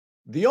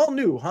The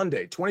all-new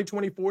Hyundai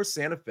 2024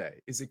 Santa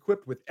Fe is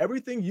equipped with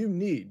everything you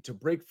need to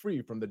break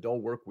free from the dull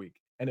work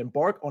week and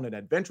embark on an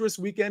adventurous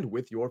weekend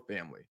with your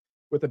family.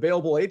 With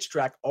available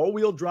H-Track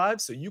all-wheel drive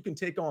so you can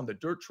take on the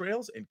dirt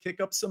trails and kick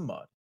up some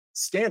mud.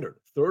 Standard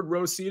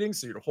third-row seating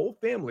so your whole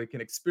family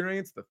can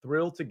experience the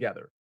thrill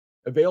together.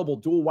 Available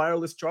dual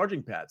wireless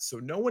charging pads so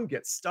no one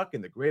gets stuck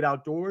in the great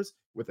outdoors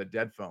with a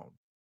dead phone.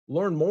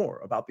 Learn more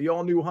about the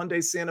all-new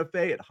Hyundai Santa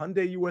Fe at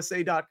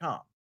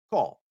HyundaiUSA.com.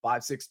 Call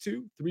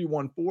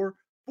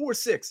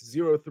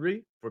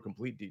 562-314-4603 for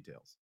complete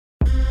details.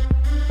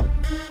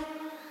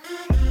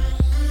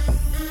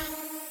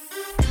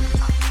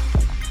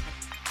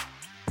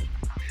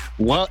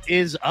 What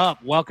is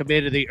up? Welcome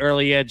into the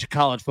Early Edge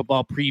College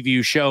Football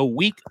Preview Show,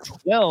 Week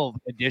 12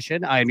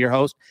 edition. I am your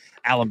host,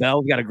 Alan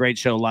Bell. We've got a great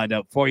show lined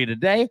up for you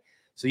today.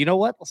 So you know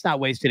what? Let's not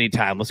waste any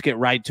time. Let's get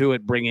right to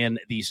it. Bring in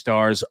the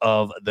stars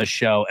of the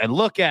show. And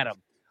look at them.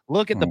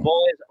 Look at the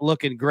boys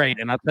looking great.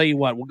 And I'll tell you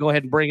what, we'll go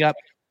ahead and bring up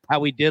how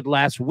we did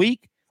last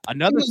week.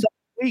 Another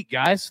week,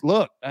 guys.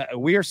 Look,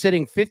 we are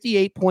sitting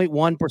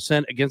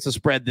 58.1% against the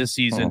spread this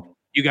season.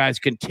 You guys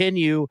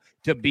continue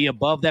to be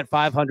above that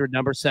 500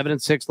 number,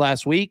 7-6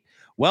 last week.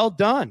 Well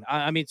done.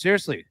 I mean,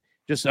 seriously,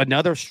 just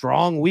another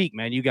strong week,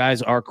 man. You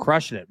guys are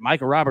crushing it.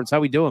 Micah Roberts,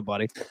 how we doing,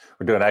 buddy?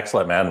 We're doing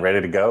excellent, man. Ready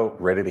to go.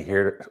 Ready to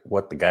hear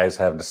what the guys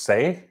have to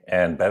say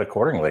and bet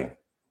accordingly.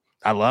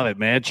 I love it,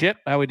 man. Chip,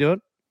 how we doing?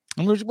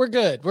 We're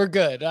good. We're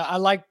good. I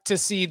like to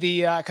see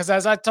the because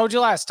as I told you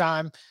last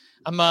time,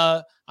 I'm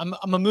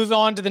gonna move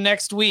on to the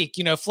next week.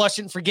 You know, flush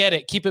it and forget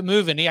it. Keep it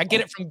moving. I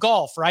get it from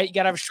golf, right? You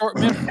got to have a short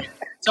memory.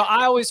 So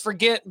I always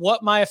forget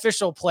what my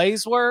official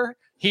plays were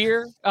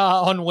here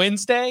on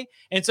Wednesday.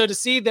 And so to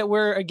see that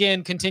we're,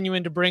 again,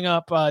 continuing to bring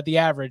up the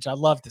average, I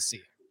love to see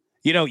it.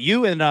 You know,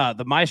 you and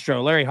the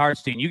maestro, Larry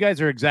Hartstein, you guys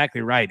are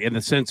exactly right in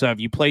the sense of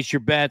you place your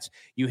bets,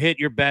 you hit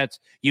your bets,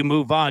 you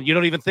move on. You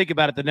don't even think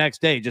about it the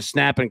next day. Just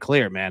snap and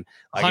clear, man.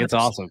 Like 100%. It's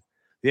awesome.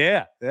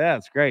 Yeah,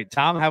 it's great.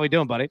 Tom, how we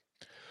doing, buddy?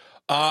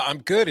 I'm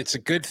good. It's a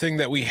good thing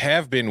that we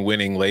have been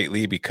winning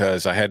lately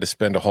because I had to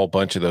spend a whole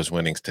bunch of those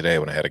winnings today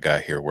when I had a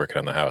guy here working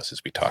on the house, as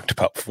we talked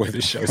about before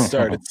the show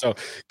started. So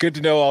good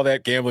to know all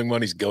that gambling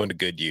money's going to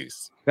good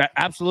use.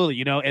 Absolutely.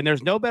 You know, and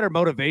there's no better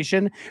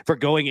motivation for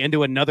going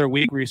into another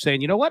week where you're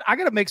saying, you know what, I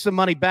got to make some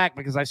money back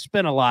because I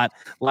spent a lot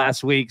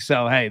last week.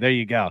 So, hey, there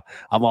you go.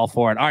 I'm all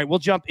for it. All right, we'll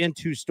jump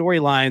into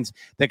storylines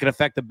that can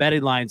affect the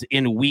betting lines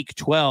in week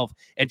 12.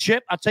 And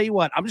Chip, I'll tell you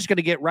what, I'm just going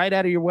to get right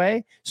out of your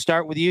way.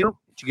 Start with you.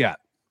 What you got?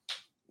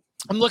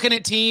 I'm looking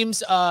at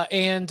teams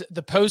and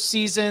the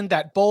postseason,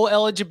 that bowl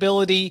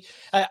eligibility.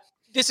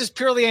 This is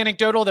purely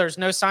anecdotal. There's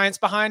no science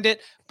behind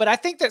it. But I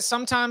think that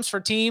sometimes for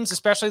teams,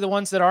 especially the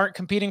ones that aren't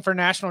competing for a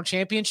national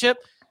championship,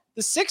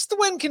 the sixth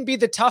win can be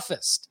the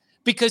toughest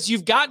because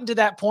you've gotten to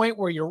that point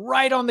where you're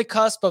right on the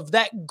cusp of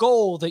that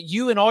goal that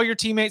you and all your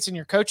teammates and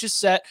your coaches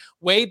set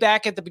way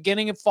back at the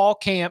beginning of fall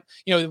camp.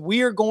 You know,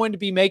 we are going to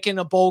be making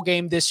a bowl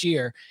game this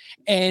year.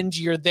 And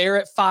you're there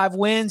at 5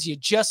 wins. You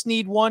just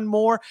need one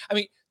more. I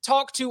mean,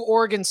 talk to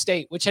Oregon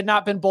State, which had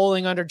not been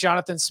bowling under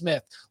Jonathan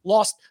Smith,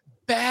 lost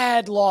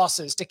bad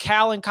losses to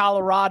Cal and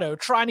Colorado,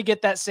 trying to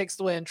get that sixth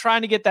win.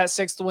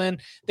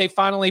 They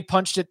finally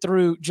punched it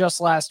through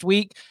just last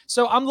week.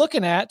 So I'm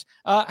looking at,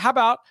 how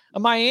about a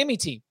Miami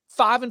team,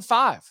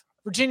 5-5,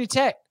 Virginia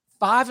Tech,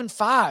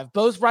 5-5,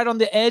 both right on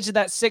the edge of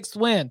that sixth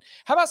win.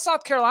 How about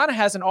South Carolina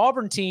has an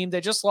Auburn team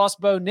that just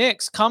lost Bo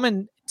Nix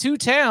coming to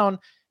town?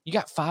 You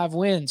got 5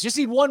 wins. Just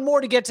need one more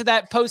to get to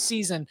that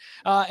postseason.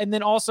 And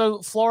then also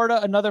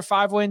Florida, another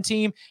 5-win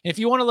team. And if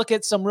you want to look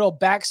at some real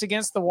backs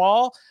against the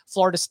wall,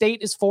 Florida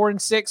State is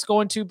 4-6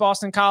 going to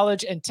Boston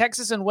College, and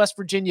Texas and West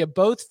Virginia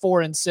both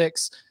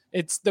 4-6.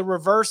 It's the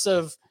reverse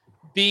of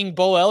being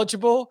bowl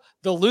eligible.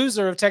 The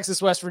loser of Texas,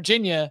 West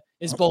Virginia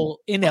is bowl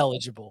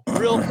ineligible.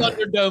 Real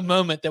Thunderdome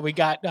moment that we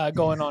got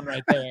going on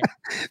right there.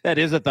 That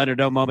is a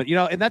Thunderdome moment, you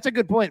know, and that's a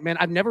good point, man.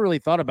 I've never really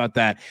thought about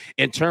that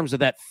in terms of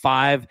that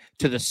 5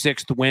 to the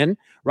 6th win,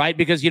 right?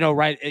 Because, you know,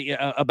 right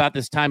about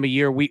this time of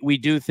year, we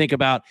do think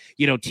about,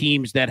 you know,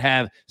 teams that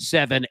have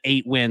 7,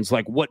 8 wins.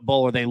 Like, what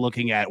bowl are they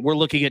looking at? We're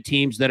looking at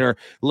teams that are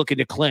looking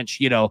to clinch,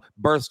 you know,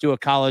 berths to a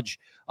college,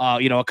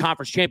 you know, a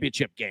conference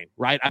championship game,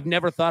 right? I've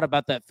never thought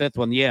about that 5th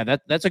one. Yeah,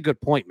 that's a good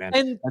point, man.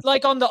 And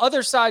like on the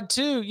other side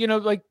too, you know,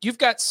 like you've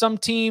got some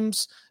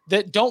teams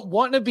that don't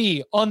want to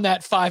be on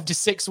that 5 to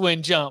 6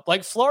 win jump.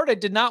 Like Florida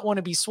did not want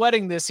to be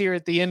sweating this here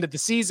at the end of the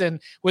season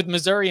with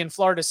Missouri and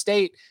Florida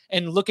State,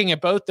 and looking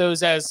at both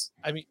those as,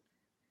 I mean,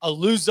 a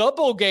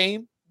losable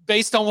game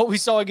based on what we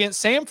saw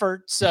against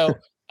Samford. So,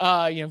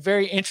 you know,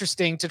 very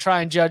interesting to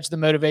try and judge the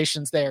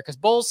motivations there, because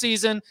bowl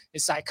season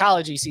is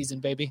psychology season,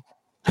 baby.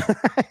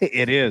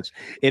 It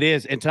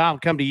is. And Tom,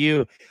 come to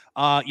you.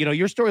 You know,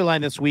 your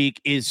storyline this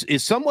week is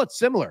somewhat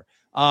similar.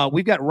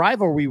 We've got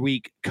rivalry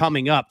week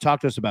coming up.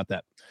 Talk to us about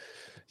that.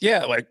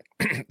 Yeah, like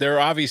there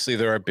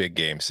are big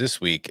games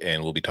this week,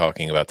 and we'll be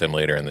talking about them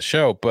later in the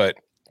show. But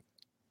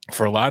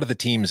for a lot of the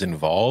teams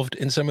involved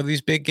in some of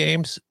these big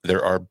games,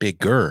 there are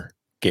bigger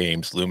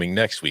games looming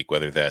next week,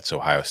 whether that's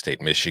Ohio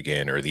State,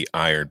 Michigan, or the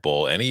Iron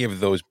Bowl, any of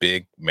those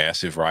big,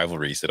 massive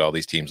rivalries that all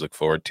these teams look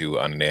forward to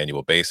on an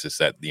annual basis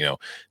that,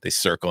 they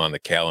circle on the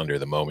calendar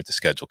the moment the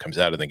schedule comes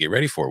out and they get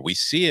ready for it. We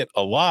see it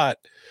a lot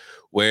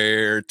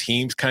where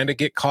teams kind of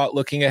get caught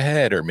looking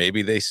ahead, or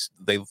maybe they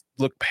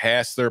look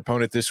past their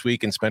opponent this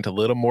week and spent a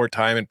little more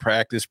time in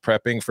practice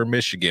prepping for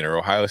Michigan or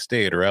Ohio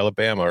State or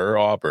Alabama or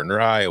Auburn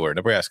or Iowa or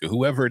Nebraska,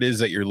 whoever it is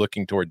that you're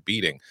looking toward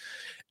beating.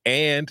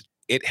 And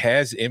it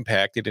has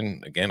impacted,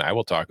 and again, I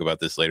will talk about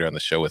this later on the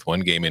show with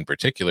one game in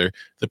particular,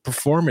 the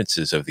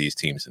performances of these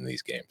teams in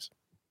these games.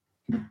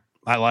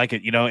 I like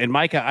it. And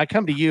Micah, I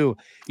come to you,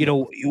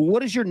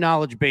 what is your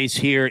knowledge base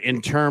here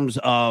in terms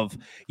of,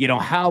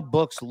 how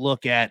books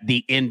look at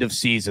the end of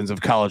seasons of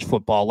college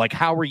football? Like,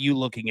 how are you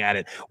looking at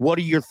it? What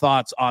are your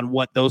thoughts on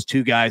what those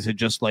two guys had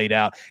just laid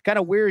out? Kind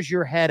of where's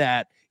your head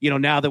at,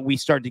 now that we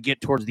start to get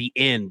towards the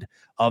end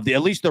of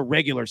at least the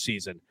regular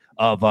season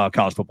of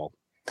college football?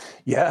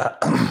 Yeah.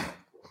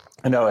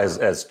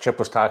 As Chip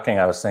was talking,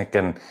 I was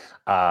thinking,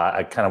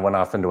 I kind of went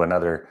off into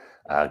another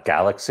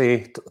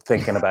galaxy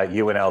thinking about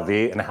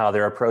UNLV and how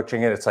they're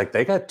approaching it. It's like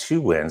they got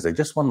 2 wins. They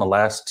just won the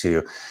last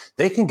 2.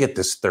 They can get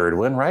this 3rd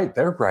win, right?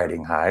 They're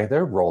riding high.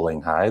 They're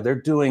rolling high. They're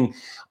doing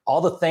all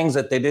the things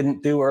that they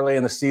didn't do early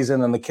in the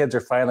season, and the kids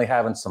are finally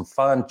having some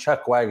fun.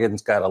 Chuck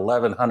Wagon's got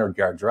 1,100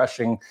 yards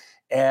rushing,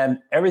 and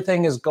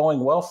everything is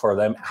going well for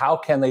them. How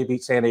can they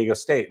beat San Diego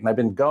State? And I've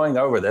been going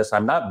over this.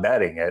 I'm not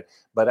betting it,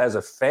 but as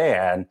a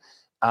fan,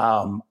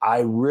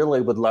 I really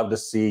would love to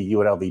see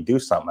UNLV do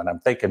something. And I'm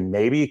thinking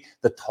maybe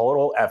the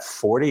total at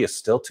 40 is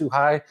still too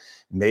high.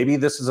 Maybe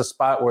this is a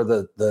spot where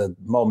the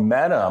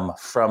momentum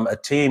from a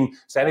team,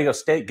 San Diego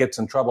State gets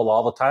in trouble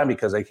all the time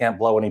because they can't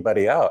blow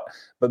anybody out.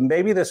 But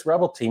maybe this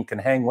Rebel team can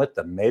hang with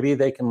them. Maybe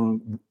they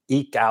can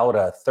eke out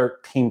a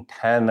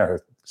 13-10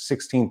 or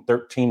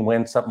 16-13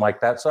 win, something like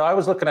that. So I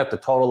was looking at the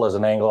total as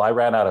an angle. I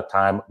ran out of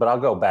time, but I'll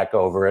go back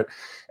over it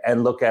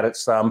and look at it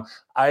some.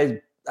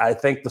 I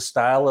think the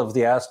style of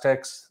the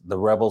Aztecs, the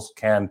Rebels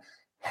can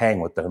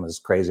hang with them, as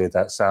crazy as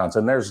that sounds.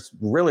 And there's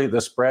really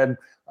the spread.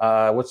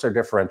 What's their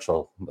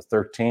differential?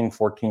 13,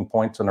 14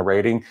 points in the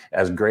rating.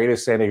 As great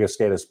as San Diego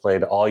State has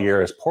played all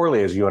year, as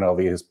poorly as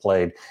UNLV has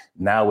played,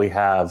 now we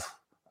have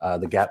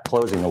the gap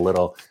closing a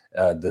little,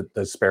 the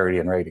disparity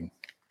in rating.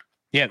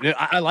 Yeah,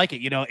 I like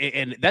it,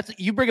 and that's,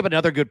 you bring up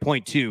another good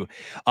point too.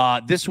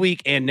 This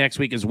week and next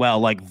week as well.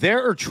 Like,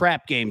 there are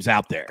trap games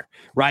out there,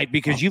 right?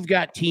 Because you've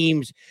got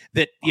teams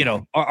that,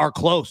 are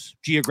close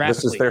geographically.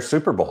 This is their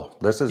Super Bowl.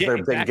 This is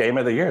their big game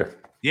of the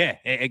year. Yeah,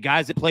 and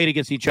guys that played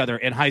against each other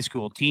in high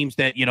school, teams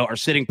that, are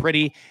sitting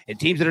pretty and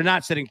teams that are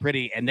not sitting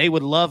pretty, and they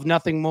would love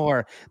nothing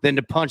more than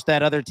to punch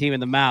that other team in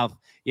the mouth,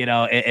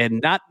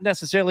 and not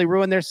necessarily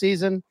ruin their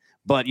season,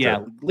 but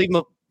Sure. leave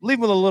them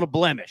with a little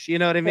blemish. You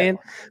know what I mean?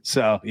 Yeah.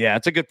 So, yeah,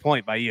 it's a good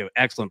point by you.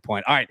 Excellent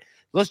point. All right,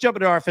 let's jump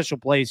into our official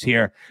plays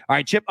here. All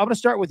right, Chip, I'm going to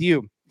start with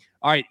you.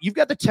 All right, you've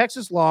got the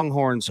Texas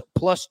Longhorns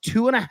plus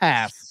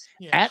 2.5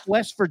 at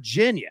West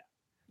Virginia.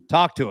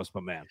 Talk to us,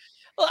 my man.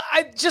 Well,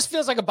 it just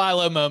feels like a buy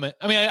low moment.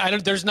 I mean,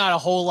 there's not a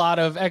whole lot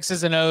of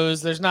X's and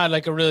O's. There's not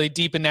like a really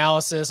deep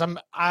analysis.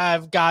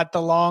 I've got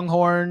the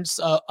Longhorns,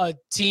 a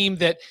team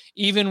that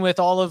even with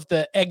all of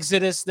the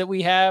exodus that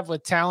we have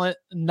with talent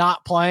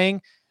not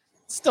playing,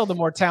 still the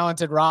more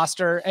talented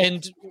roster,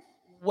 and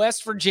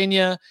West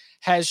Virginia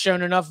has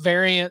shown enough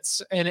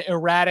variance and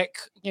erratic,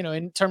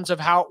 in terms of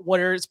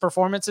what its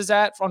performance is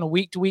at on a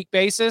week-to-week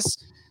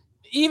basis.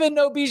 Even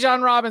no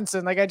Bijan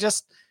Robinson.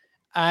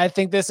 I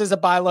think this is a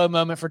buy low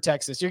moment for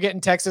Texas. You're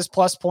getting Texas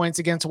plus points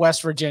against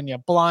West Virginia.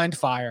 Blind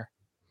fire.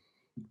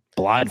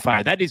 Blind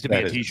fire. That needs to be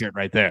a t-shirt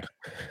right there.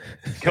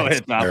 Go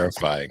ahead, Tom.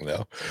 Terrifying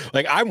though.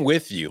 Like, I'm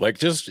with you. Like,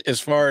 just as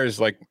far as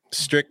like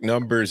strict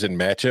numbers and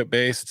matchup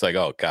base, it's like,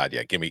 oh God,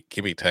 yeah, give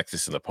me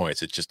Texas in the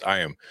points. It's just, I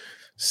am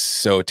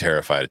so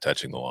terrified of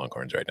touching the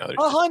Longhorns right now.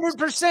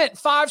 100%,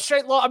 5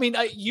 straight loss. I mean,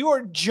 you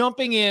are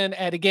jumping in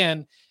at,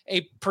 again,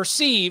 a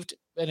perceived,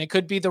 and it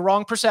could be the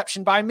wrong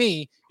perception by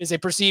me, is a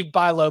perceived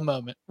buy low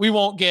moment. We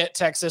won't get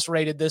Texas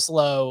rated this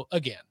low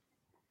again.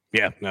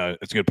 Yeah, no,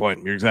 that's a good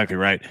point. You're exactly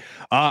right.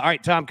 All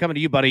right, Tom, coming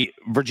to you, buddy.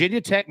 Virginia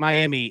Tech,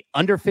 Miami,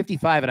 under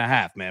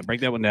 55.5, man. Break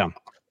that one down.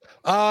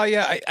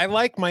 Yeah, I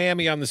like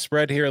Miami on the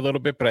spread here a little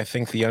bit, but I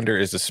think the under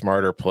is a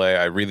smarter play.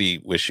 I really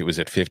wish it was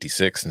at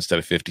 56 instead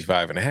of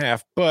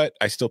 55.5, but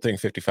I still think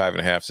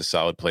 55.5 is a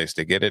solid place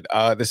to get it.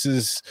 This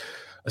is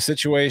a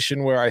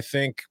situation where I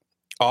think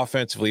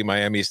offensively,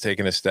 Miami's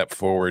taken a step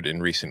forward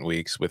in recent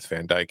weeks with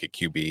Van Dyke at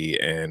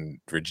QB, and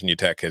Virginia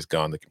Tech has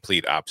gone the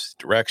complete opposite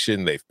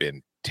direction. They've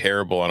been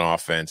terrible on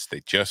offense. They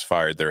just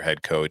fired their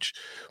head coach.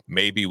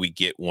 Maybe we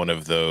get one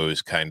of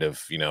those kind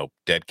of,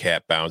 dead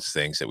cat bounce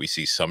things that we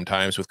see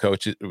sometimes with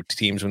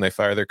teams when they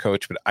fire their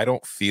coach, but I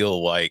don't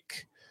feel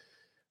like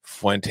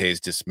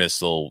Fuente's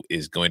dismissal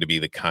is going to be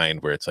the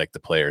kind where it's like the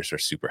players are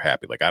super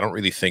happy. Like, I don't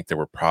really think there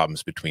were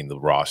problems between the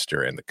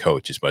roster and the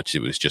coach as much as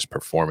it was just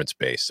performance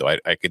based. So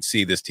I could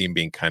see this team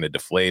being kind of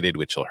deflated,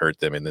 which will hurt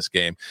them in this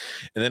game.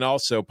 And then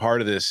also part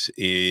of this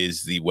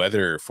is the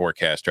weather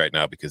forecast right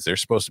now, because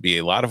there's supposed to be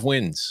a lot of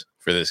winds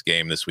for this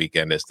game this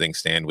weekend as things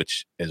stand,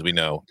 which, as we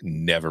know,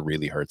 never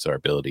really hurts our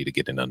ability to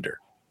get an under.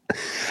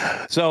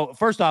 So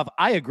first off,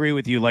 I agree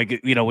with you. Like,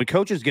 when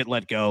coaches get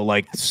let go,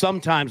 like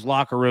sometimes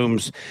locker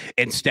rooms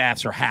and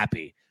staffs are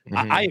happy.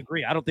 Mm-hmm. I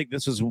agree. I don't think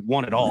this is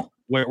one at all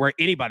where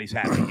anybody's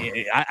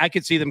happy. I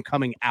could see them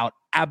coming out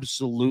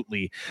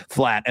absolutely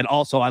flat. And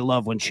also I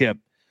love when Chip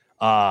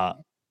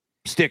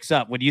sticks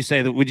up when you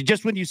say that, when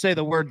you say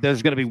the word,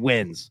 there's going to be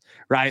wins,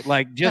 right?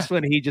 Like just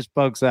when he just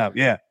pokes up.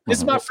 Yeah. This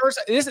is my first,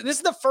 this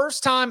is the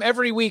first time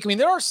every week. I mean,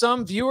 there are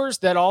some viewers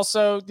that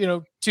also,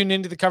 tune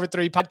into the Cover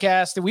 3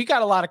 podcast, and we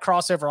got a lot of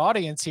crossover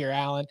audience here,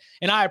 Alan,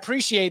 and I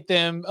appreciate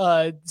them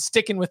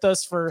sticking with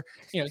us for,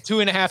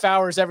 2.5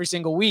 hours every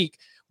single week.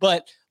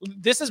 But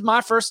this is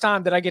my first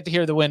time that I get to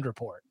hear the wind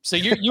report. So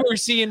you are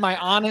seeing my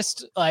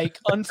honest,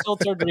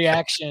 unfiltered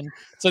reaction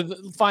to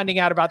finding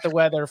out about the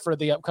weather for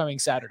the upcoming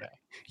Saturday.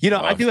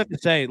 I do have to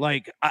say,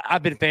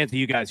 I've been fans of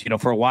you guys,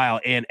 for a while,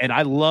 and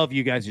I love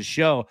you guys'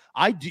 show.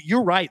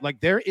 You're right.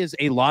 Like, there is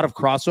a lot of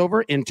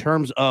crossover in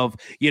terms of,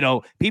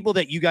 people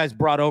that you guys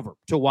brought over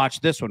to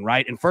watch this one,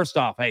 right? And first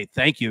off, hey,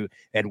 thank you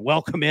and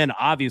welcome in,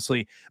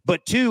 obviously.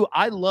 But two,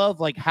 I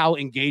love how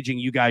engaging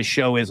you guys'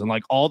 show is, and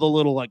all the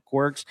little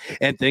quirks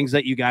and things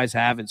that you guys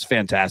have. It's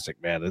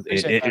fantastic, man.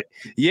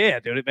 Yeah,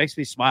 dude, it makes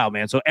me smile,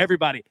 man. So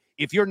everybody,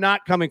 if you're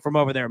not coming from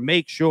over there,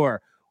 make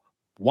sure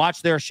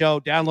watch their show,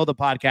 download the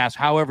podcast,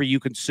 however you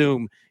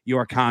consume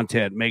your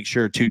content. Make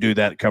sure to do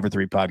that Cover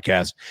 3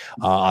 podcast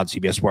on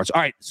CBS Sports. All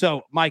right,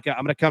 so Micah,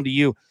 I'm going to come to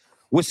you.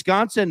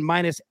 Wisconsin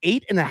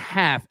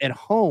 -8.5 at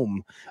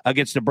home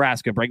against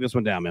Nebraska. Break this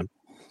one down, man.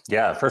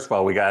 Yeah, first of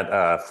all, we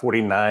got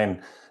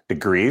 49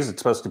 degrees. It's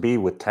supposed to be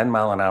with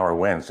 10-mile-an-hour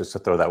winds, just to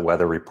throw that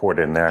weather report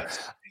in there.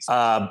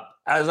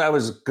 As I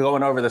was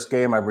going over this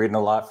game, I'm reading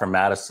a lot from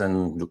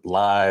Madison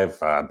Live,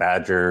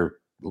 Badger.com,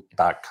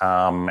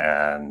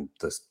 and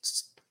the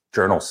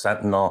Journal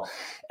Sentinel.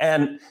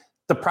 And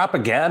the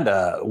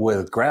propaganda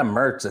with Graham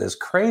Mertz is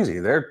crazy.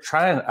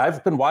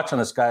 I've been watching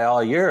this guy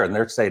all year, and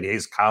they're saying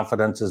his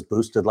confidence is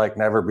boosted like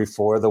never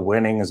before. The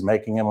winning is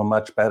making him a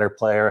much better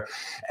player.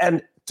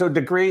 And to a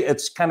degree,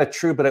 it's kind of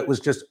true, but it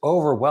was just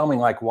overwhelming.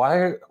 Like,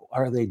 why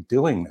are they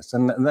doing this?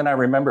 And then I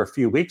remember a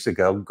few weeks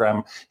ago,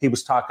 Graham, he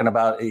was talking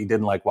about he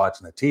didn't like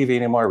watching the TV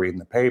anymore, reading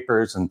the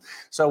papers. And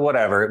so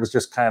whatever, it was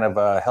just kind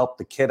of help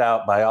the kid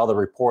out by all the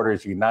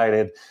reporters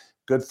united.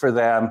 Good for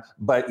them.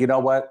 But you know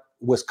what?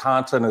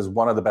 Wisconsin is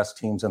one of the best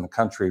teams in the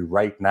country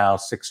right now.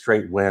 6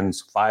 straight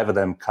wins, 5 of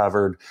them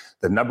covered.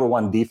 The number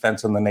 1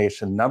 defense in the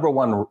nation, number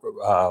 1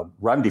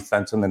 run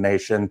defense in the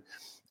nation.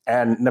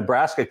 And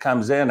Nebraska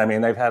comes in. I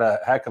mean, they've had a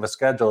heck of a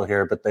schedule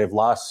here, but they've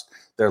lost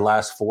their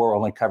last 4,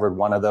 only covered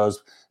 1 of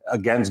those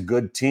against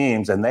good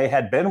teams. And they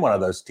had been one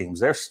of those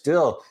teams. They're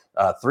still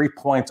 3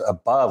 points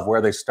above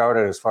where they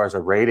started as far as a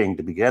rating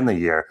to begin the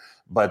year.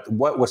 But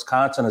what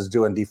Wisconsin is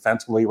doing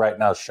defensively right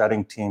now,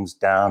 shutting teams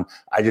down,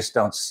 I just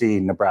don't see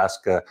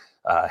Nebraska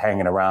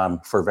hanging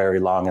around for very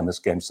long in this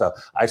game. So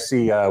I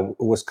see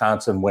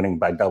Wisconsin winning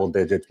by double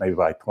digits, maybe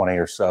by 20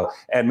 or so,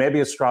 and maybe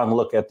a strong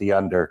look at the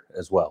under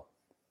as well.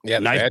 Yeah,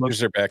 the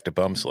Badgers are back to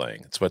bum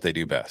slaying. It's what they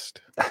do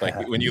best.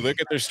 Like when you look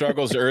at their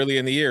struggles early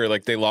in the year,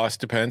 like they lost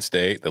to Penn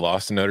State, they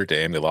lost to Notre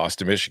Dame, they lost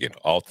to Michigan,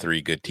 all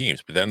 3 good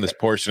teams. But then this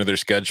portion of their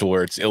schedule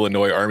where it's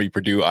Illinois, Army,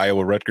 Purdue,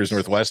 Iowa, Rutgers,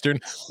 Northwestern,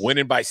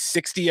 winning by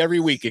 60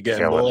 every week again,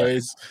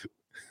 boys.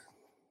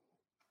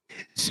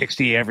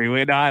 60 every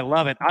week. I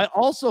love it. I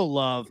also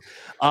love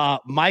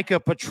Micah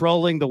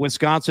patrolling the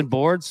Wisconsin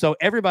board. So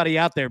everybody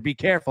out there, be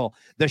careful.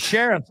 The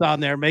sheriff's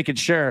on there making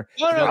sure.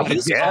 No,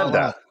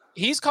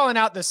 he's calling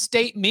out the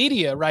state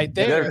media right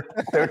there.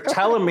 They're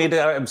telling me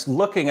that I'm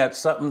looking at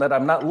something that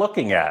I'm not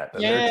looking at.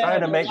 Yeah, they're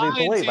trying to make me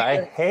believe.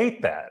 I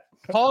hate that.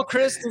 Paul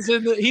Chryst is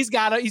he's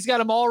got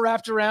them all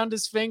wrapped around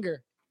his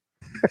finger.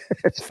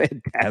 It's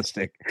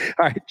fantastic.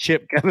 All right,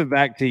 Chip, coming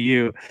back to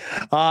you.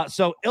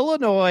 So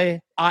Illinois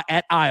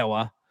at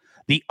Iowa,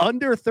 the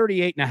under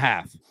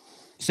 38.5.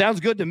 Sounds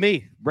good to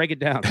me. Break it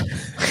down.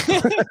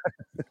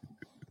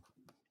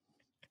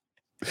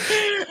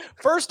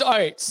 First, all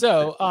right.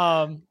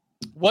 So,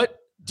 what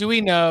do we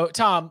know,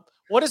 Tom?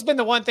 What has been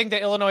the one thing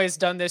that Illinois has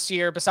done this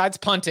year besides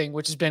punting,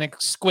 which has been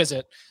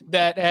exquisite,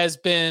 that has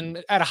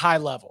been at a high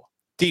level?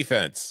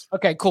 Defense.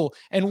 Okay, cool.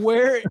 And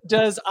where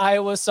does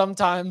Iowa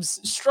sometimes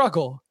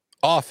struggle?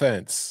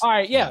 Offense. All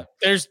right, yeah.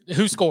 There's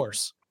who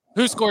scores.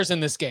 Who scores in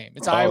this game?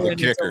 It's Iowa and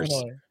kickers.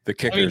 The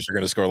kickers are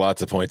going to score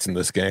lots of points in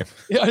this game.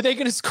 Are they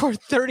going to score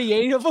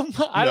 38 of them?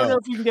 I don't know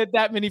if you can get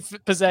that many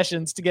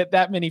possessions to get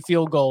that many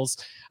field goals.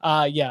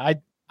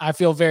 I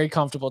feel very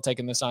comfortable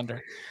taking this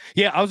under.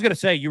 Yeah, I was going to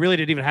say, you really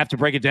didn't even have to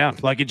break it down.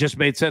 Like, it just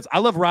made sense. I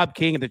love Rob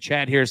King in the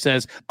chat here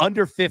says,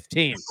 under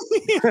 15.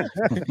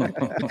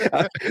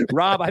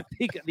 Rob, I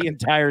think the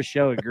entire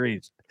show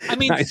agrees. I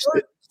mean, nice.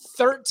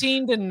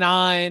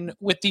 13-9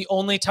 with the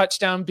only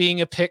touchdown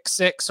being a pick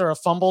 6 or a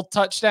fumbled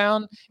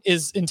touchdown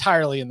is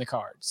entirely in the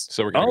cards.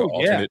 So we're going to go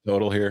alternate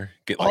total here.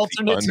 Get like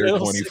alternate the under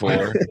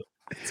 24.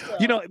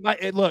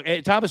 Look,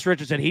 Thomas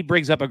Richardson, he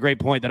brings up a great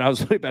point that I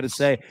was about to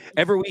say.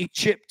 Every week,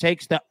 Chip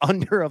takes the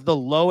under of the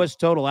lowest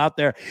total out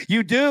there.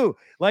 You do.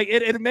 Like,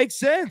 it makes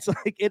sense.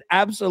 Like, it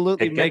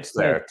absolutely makes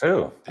there,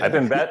 too. I've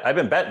been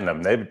betting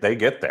them. They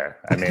get there.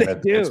 I mean,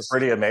 it's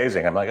pretty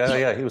amazing. I'm like, oh,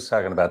 yeah, he was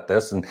talking about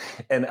this.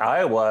 And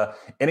Iowa,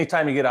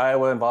 anytime you get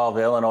Iowa involved,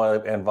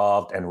 Illinois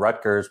involved, and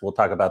Rutgers, we'll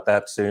talk about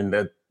that soon,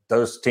 that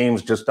those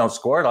teams just don't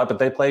score a lot, but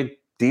they play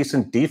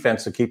decent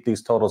defense to keep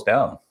these totals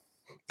down.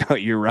 Oh,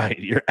 you're right.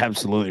 You're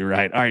absolutely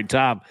right. All right,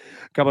 Tom,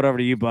 coming over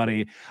to you,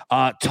 buddy.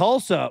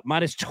 Tulsa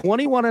minus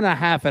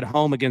 21.5 at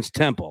home against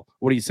Temple.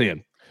 What are you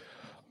seeing?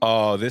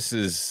 Oh, this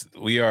is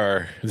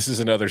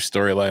another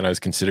storyline I was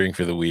considering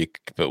for the week,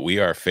 but we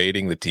are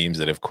fading the teams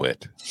that have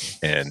quit,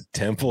 and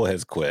Temple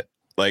has quit.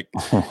 Like,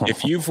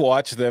 if you've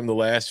watched them the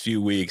last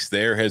few weeks,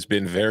 there has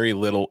been very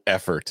little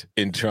effort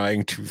in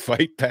trying to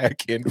fight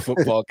back in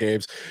football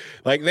games.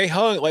 Like, they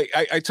hung, like,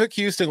 I took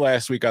Houston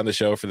last week on the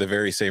show for the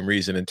very same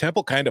reason, and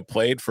Temple kind of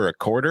played for a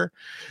quarter,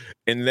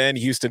 and then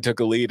Houston took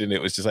a lead, and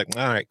it was just like,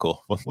 all right,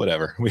 cool,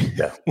 whatever.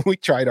 We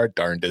tried our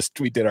darndest.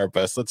 We did our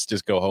best. Let's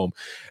just go home.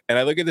 And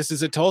I look at this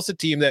as a Tulsa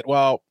team that,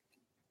 while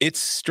it's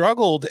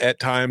struggled at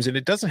times and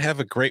it doesn't have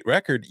a great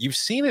record, you've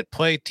seen it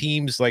play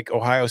teams like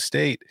Ohio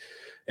State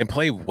and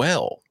play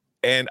well.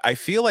 And I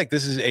feel like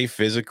this is a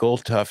physical,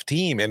 tough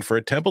team. And for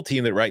a Temple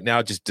team that right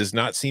now just does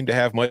not seem to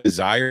have much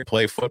desire to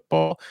play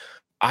football,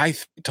 I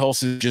think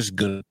Tulsa's just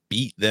going to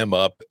beat them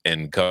up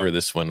and cover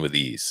this one with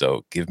ease.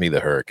 So give me the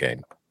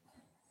Hurricane.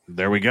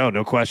 There we go.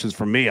 No questions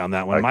from me on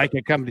that one. Mike,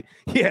 coming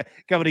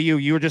to you.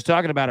 You were just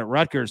talking about it,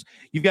 Rutgers.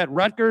 You've got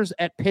Rutgers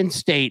at Penn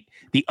State,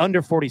 the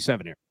under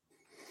 47 here.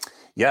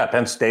 Yeah,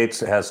 Penn State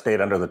has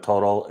stayed under the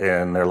total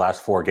in their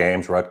last 4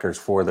 games, Rutgers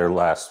for their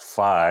last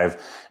 5.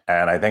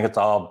 And I think it's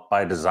all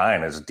by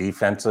design. It's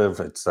defensive.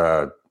 It's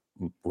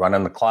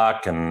running the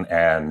clock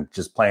and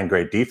just playing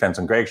great defense.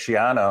 And Greg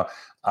Schiano,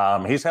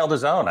 he's held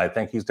his own. I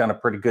think he's done a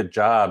pretty good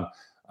job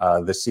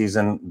this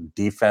season.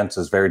 Defense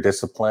is very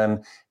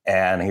disciplined,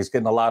 and he's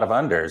getting a lot of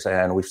unders.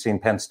 And we've seen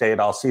Penn State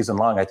all season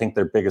long. I think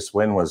their biggest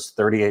win was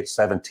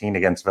 38-17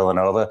 against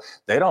Villanova.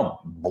 They don't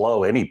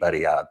blow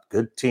anybody out.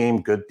 Good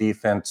team, good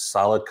defense,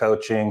 solid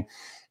coaching,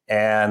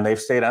 and they've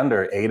stayed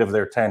under 8 of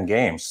their 10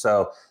 games.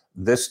 So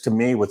this, to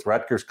me, with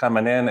Rutgers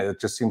coming in, it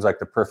just seems like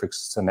the perfect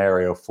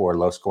scenario for a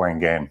low-scoring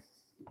game.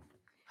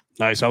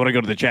 Nice. I want to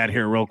go to the chat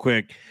here real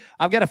quick.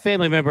 I've got a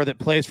family member that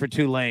plays for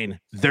Tulane.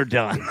 They're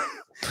done.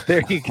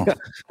 There you go.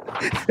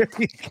 There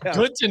you go.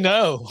 Good to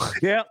know.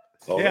 Yep.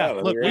 Oh, yeah.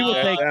 wow, Look, we will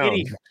take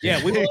any.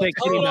 Yeah, we will take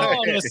any. Hold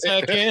on a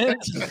second.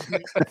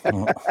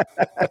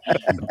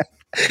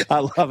 I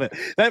love it.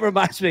 That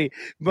reminds me,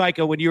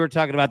 Michael, when you were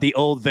talking about the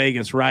old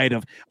Vegas, right?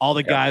 Of all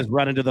the guys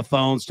running to the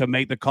phones to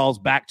make the calls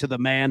back to the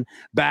man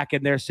back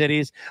in their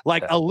cities.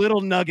 Like a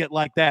little nugget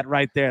like that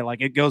right there.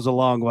 Like, it goes a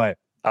long way.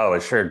 Oh,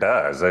 it sure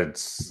does. It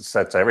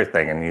sets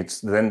everything.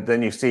 And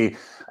then you see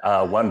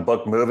one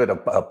book move it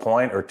a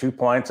point or 2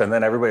 points, and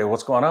then everybody,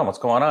 what's going on? What's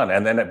going on?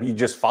 And then you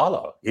just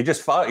follow.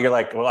 You're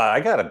like, well, I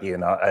got to be,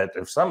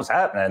 if something's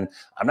happening,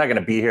 I'm not going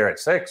to be here at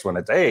 6 when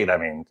it's 8. I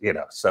mean,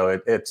 so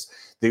it's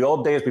the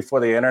old days before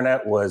the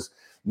internet was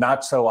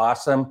not so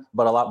awesome,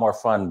 but a lot more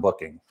fun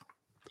booking.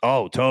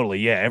 Oh, totally.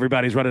 Yeah.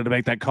 Everybody's running to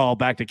make that call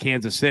back to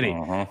Kansas City.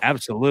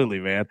 Absolutely,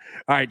 man.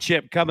 All right,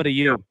 Chip, coming to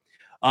you.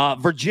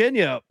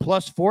 Virginia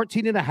plus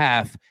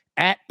 14.5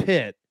 at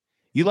Pitt.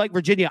 You like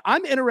Virginia.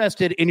 I'm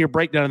interested in your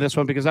breakdown of this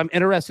one because I'm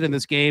interested in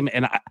this game,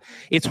 and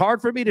it's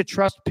hard for me to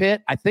trust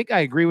Pitt. I think I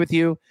agree with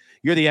you.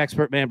 You're the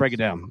expert, man. Break it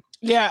down.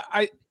 Yeah,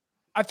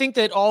 I think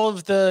that all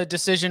of the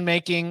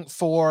decision-making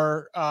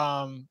for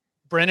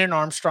Brennan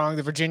Armstrong,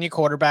 the Virginia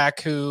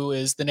quarterback, who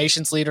is the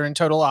nation's leader in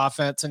total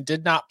offense and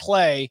did not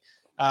play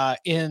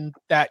in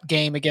that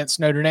game against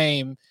Notre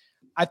Dame,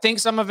 I think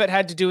some of it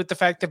had to do with the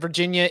fact that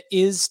Virginia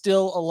is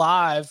still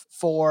alive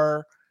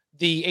for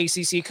the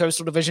ACC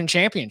Coastal Division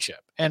Championship.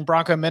 And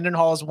Bronco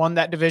Mendenhall has won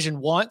that division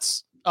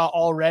once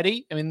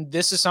already. I mean,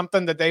 this is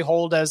something that they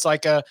hold as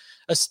like a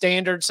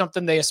standard,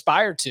 something they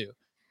aspire to.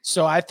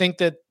 So I think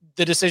that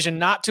the decision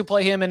not to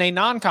play him in a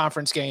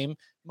non-conference game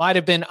might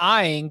have been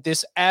eyeing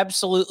this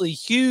absolutely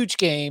huge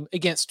game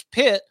against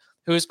Pitt,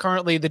 who is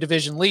currently the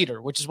division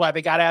leader, which is why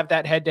they got to have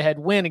that head-to-head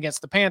win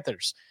against the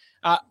Panthers.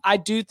 I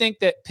do think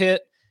that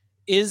Pitt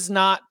is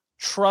not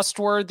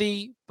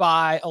trustworthy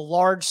by a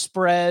large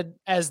spread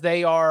as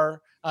they are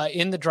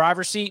in the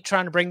driver's seat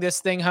trying to bring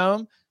this thing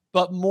home.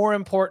 But more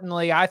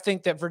importantly, I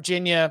think that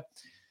Virginia,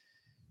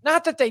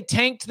 not that they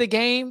tanked the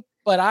game,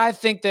 but I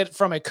think that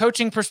from a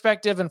coaching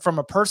perspective and from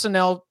a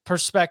personnel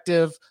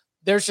perspective,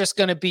 there's just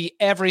going to be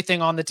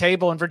everything on the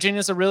table. And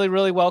Virginia's a really,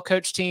 really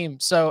well-coached team.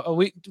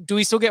 So do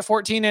we still get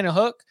 14 in a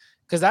hook?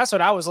 Because that's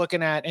what I was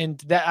looking at. And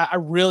that I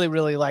really,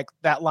 really like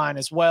that line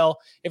as well.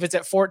 If it's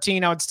at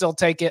 14, I would still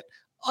take it.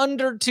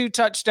 Under 2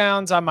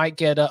 touchdowns, I might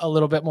get a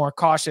little bit more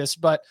cautious.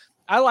 But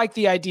I like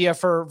the idea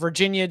for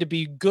Virginia to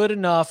be good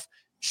enough,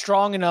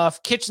 strong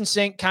enough, kitchen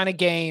sink kind of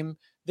game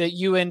that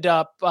you end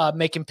up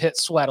making Pitt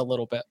sweat a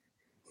little bit.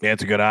 Yeah,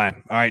 it's a good eye.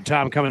 All right,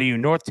 Tom, coming to you.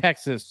 North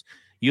Texas,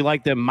 You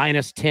like them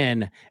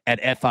 -10 at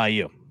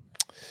FIU.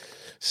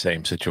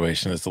 Same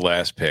situation as the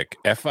last pick.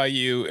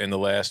 FIU in the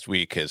last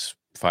week has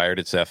fired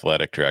its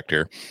athletic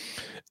director,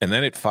 and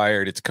then it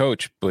fired its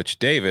coach, Butch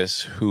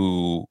Davis,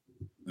 who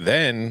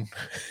then,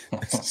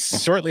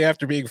 shortly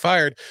after being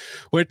fired,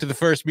 went to the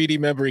first media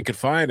member he could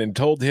find and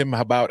told him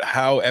about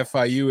how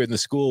FIU and the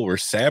school were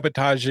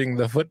sabotaging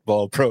the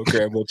football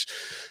program, which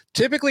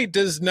typically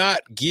does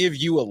not give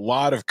you a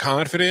lot of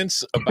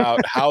confidence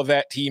about how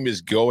that team is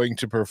going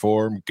to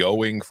perform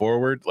going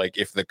forward. Like,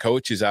 if the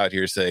coach is out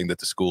here saying that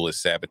the school is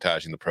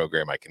sabotaging the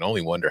program, I can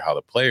only wonder how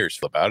the players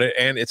feel about it.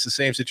 And it's the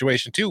same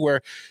situation too,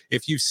 where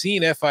if you've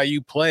seen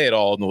FIU play at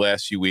all in the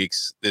last few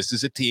weeks, this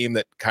is a team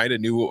that kind of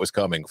knew what was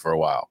coming for a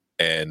while.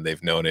 And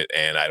they've known it.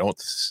 And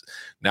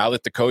now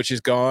that the coach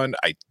is gone,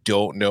 I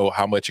don't know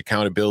how much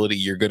accountability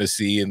you're going to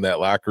see in that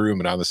locker room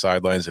and on the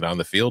sidelines and on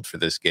the field for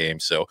this game.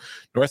 So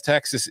North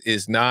Texas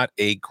is not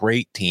a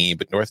great team,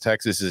 but North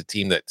Texas is a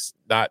team that's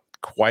not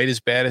quite as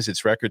bad as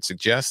its record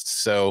suggests.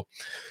 So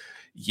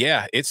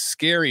yeah, it's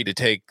scary to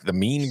take the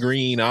Mean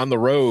Green on the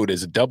road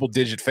as a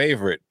double-digit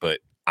favorite, but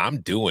I'm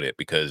doing it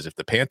because if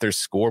the Panthers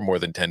score more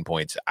than 10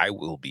 points, I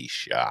will be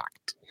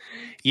shocked.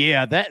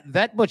 Yeah,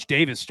 that Butch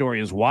Davis story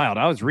is wild.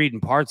 I was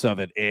reading parts of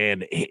it,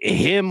 and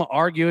him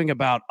arguing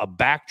about a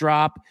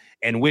backdrop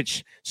and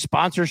which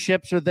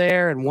sponsorships are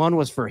there, and one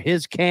was for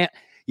his camp.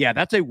 Yeah,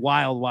 that's a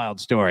wild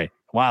story.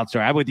 Wild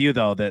story. I'm with you,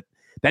 though, that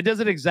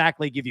doesn't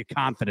exactly give you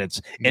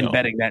confidence in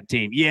betting that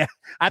team. Yeah,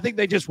 I think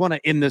they just want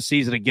to end the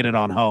season and get it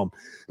on home.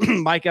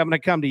 Mike, I'm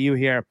going to come to you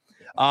here.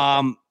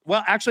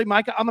 Well, actually,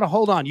 Mike, I'm going to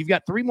hold on. You've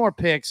got 3 more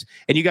picks,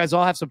 and you guys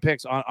all have some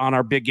picks on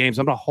our big games.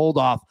 I'm going to hold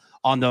off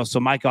on those. So,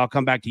 Mike, I'll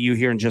come back to you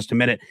here in just a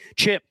minute.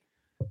 Chip,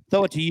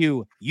 throw it to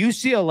you.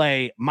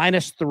 UCLA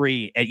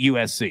 -3 at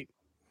USC.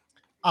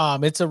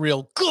 It's a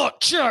real gut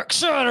check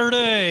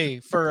Saturday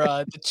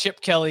for the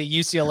Chip Kelly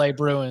UCLA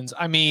Bruins.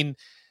 I mean,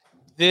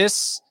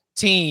 this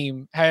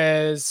team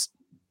has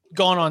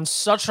gone on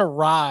such a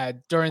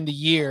ride during the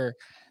year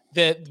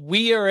that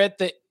we are at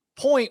the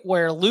point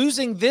where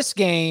losing this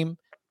game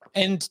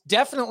and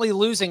definitely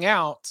losing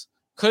out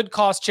could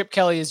cost Chip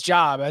Kelly his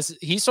job, as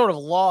he sort of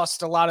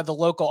lost a lot of the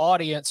local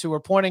audience who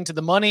were pointing to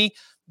the money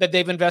that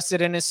they've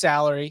invested in his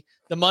salary,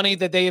 the money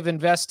that they have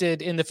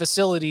invested in the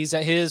facilities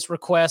at his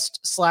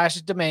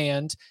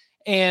request/demand,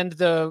 and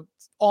the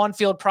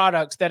on-field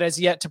product that has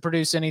yet to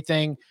produce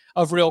anything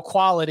of real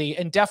quality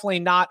and definitely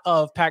not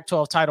of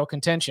Pac-12 title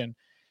contention.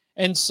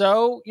 And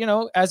so,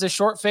 as a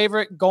short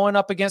favorite going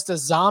up against a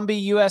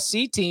zombie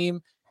USC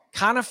team,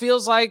 kind of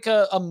feels like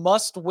a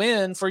must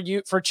win for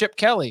Chip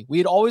Kelly. We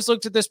had always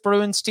looked at this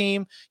Bruins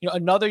team,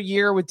 another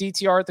year with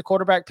DTR at the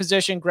quarterback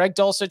position, Greg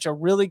Dulcich, a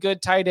really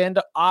good tight end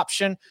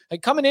option.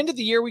 Like, coming into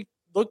the year, we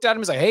looked at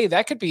him as like, hey,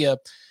 that could be a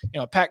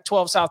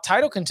Pac-12 South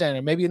title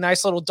contender, maybe a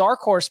nice little dark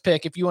horse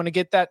pick if you want to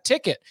get that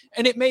ticket.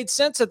 And it made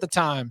sense at the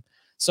time.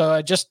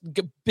 So just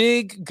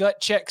big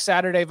gut check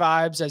Saturday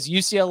vibes as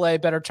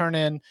UCLA better turn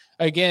in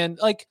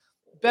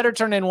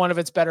one of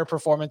its better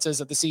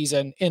performances of the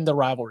season in the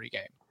rivalry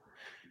game.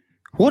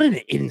 What an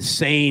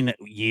insane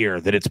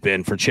year that it's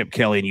been for Chip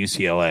Kelly and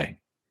UCLA,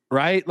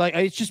 right? Like,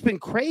 it's just been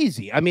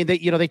crazy. I mean, they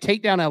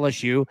take down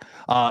LSU.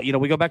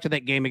 We go back to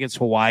that game against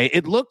Hawaii.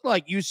 It looked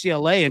like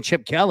UCLA and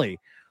Chip Kelly,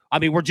 I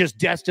mean, we're just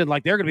destined,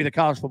 like they're going to be the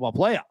college football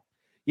playoff.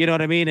 You know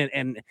what I mean?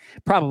 And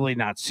probably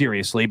not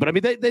seriously, but I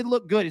mean, they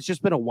look good. It's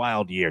just been a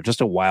wild year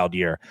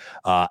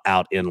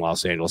out in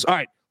Los Angeles. All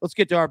right, let's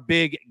get to our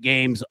big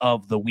games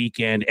of the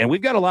weekend. And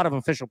we've got a lot of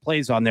official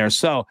plays on there.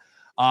 So,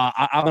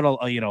 I'm going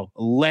to,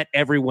 let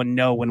everyone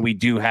know when we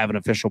do have an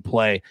official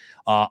play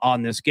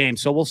on this game.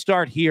 So we'll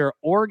start here.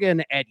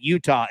 Oregon at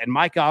Utah. And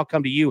Micah, I'll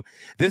come to you.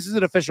 This is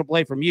an official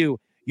play from you.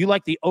 You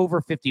like the over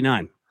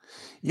 59.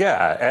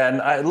 Yeah.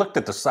 And I looked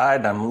at the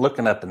side and I'm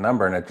looking at the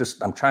number and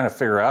I'm trying to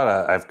figure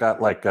out, I've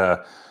got like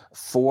a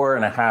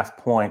 4.5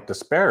 point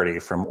disparity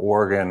from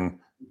Oregon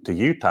to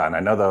Utah. And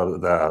I know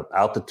the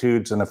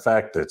altitude's in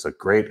effect. It's a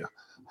great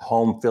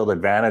home field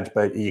advantage,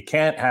 but you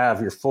can't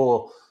have your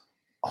full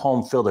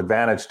home field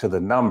advantage to the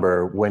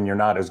number when you're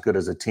not as good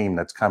as a team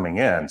that's coming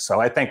in.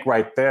 So I think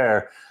right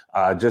there,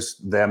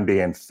 just them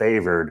being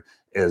favored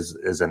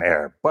is an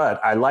error. But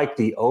I like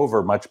the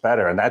over much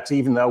better. And that's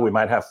even though we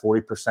might have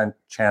 40%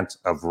 chance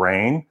of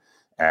rain.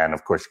 And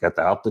of course, you got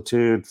the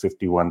altitude,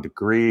 51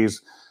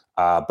 degrees.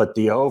 But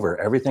the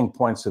over, everything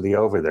points to the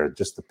over there,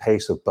 just the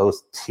pace of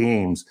both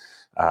teams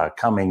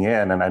coming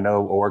in. And I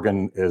know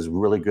Oregon is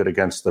really good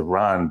against the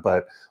run,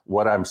 but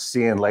what I'm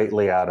seeing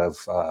lately out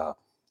of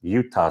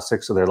Utah,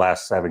 6 of their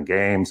last 7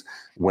 games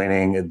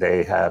winning.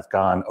 They have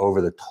gone over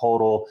the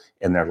total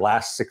in their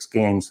last 6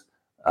 games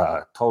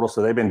total.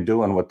 So they've been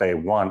doing what they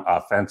want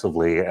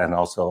offensively and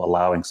also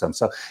allowing some.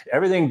 So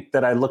everything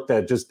that I looked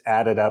at just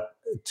added up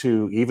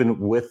to, even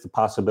with the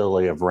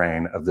possibility of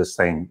rain, of this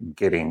thing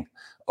getting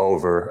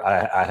over.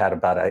 I had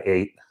about an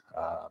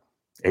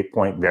 8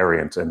 point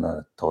variance in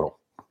the total.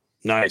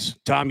 Nice.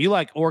 Tom, you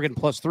like Oregon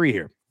 +3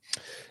 here.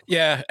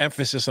 Yeah,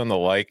 emphasis on the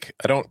like.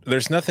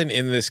 There's nothing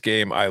in this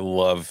game I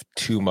love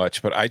too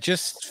much, but I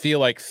just feel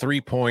like 3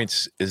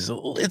 points it's a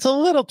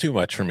little too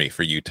much for me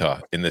for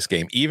Utah in this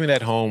game, even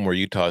at home where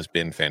Utah has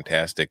been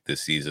fantastic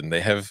this season.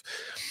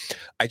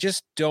 I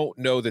just don't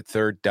know that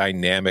they're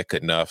dynamic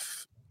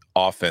enough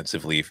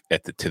offensively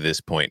to this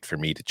point for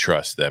me to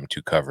trust them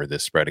to cover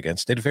this spread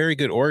against a very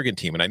good Oregon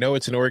team. And I know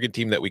it's an Oregon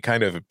team that we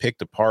kind of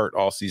picked apart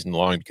all season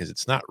long because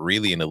it's not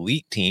really an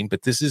elite team,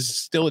 but this is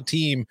still a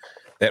team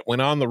that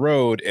went on the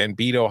road and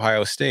beat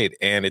Ohio State.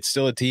 And it's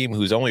still a team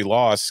whose only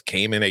loss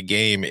came in a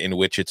game in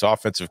which its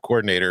offensive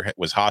coordinator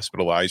was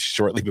hospitalized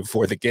shortly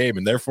before the game.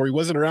 And therefore he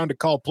wasn't around to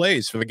call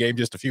plays for the game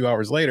just a few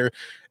hours later.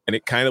 And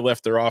it kind of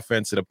left their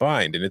offense in a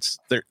bind. And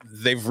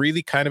they've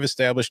really kind of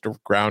established a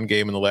ground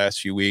game in the last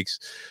few weeks.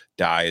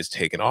 Dye has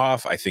taken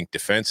off. I think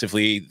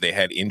defensively, they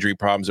had injury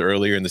problems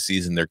earlier in the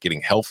season. They're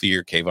getting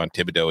healthier. Kayvon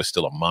Thibodeau is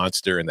still a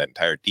monster, and that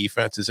entire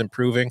defense is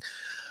improving.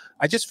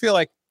 I just feel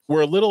like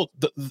we're a little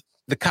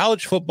the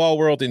college football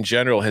world in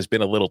general has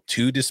been a little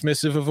too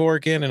dismissive of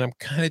Oregon, and I'm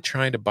kind of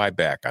trying to buy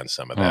back on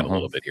some of that a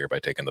little bit here by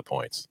taking the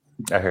points.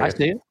 I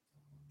see it.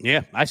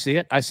 Yeah, I see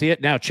it. I see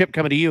it. Now, Chip,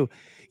 coming to you.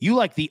 You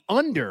like the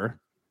under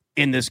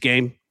in this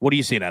game. What are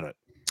you seeing out of it?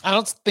 I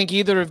don't think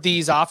either of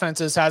these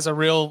offenses has a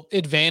real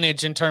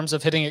advantage in terms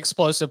of hitting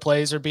explosive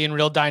plays or being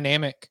real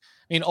dynamic.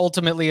 I mean,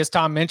 ultimately, as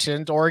Tom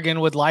mentioned, Oregon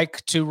would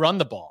like to run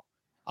the ball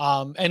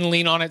and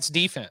lean on its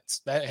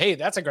defense.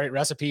 That's a great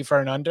recipe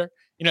for an under.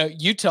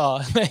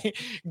 Utah,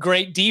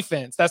 great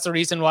defense. That's the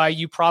reason why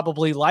you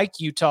probably like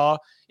Utah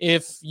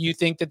if you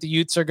think that the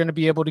Utes are going to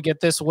be able to get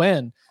this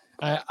win.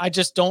 I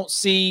just don't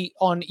see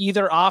on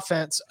either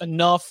offense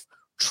enough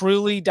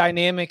truly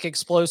dynamic,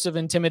 explosive,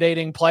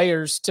 intimidating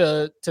players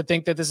to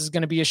think that this is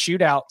going to be a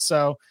shootout.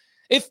 So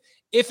if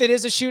it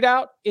is a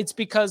shootout, it's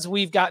because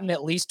we've gotten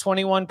at least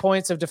 21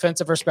 points of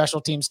defensive or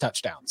special teams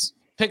touchdowns.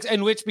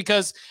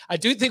 Because I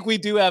do think we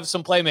do have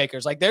some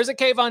playmakers. Like there's a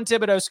Kayvon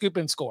Thibodeau scoop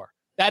and score.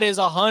 That is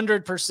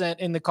 100%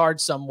 in the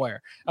cards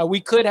somewhere.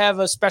 We could have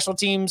a special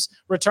teams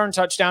return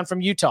touchdown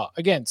from Utah.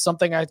 Again,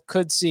 something I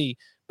could see.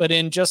 But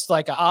in just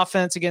like an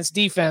offense against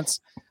defense,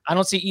 I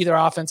don't see either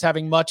offense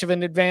having much of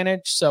an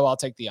advantage. So I'll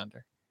take the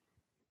under.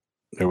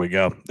 There we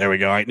go. All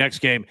right, next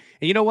game.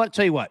 And you know what?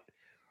 Tell you what.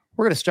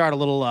 We're going to start a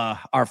little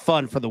our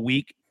fun for the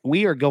week.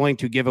 We are going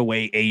to give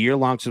away a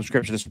year-long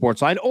subscription to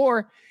Sportsline,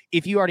 or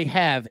if you already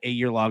have a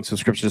year-long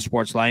subscription to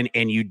Sportsline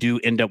and you do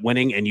end up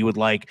winning and you would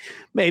like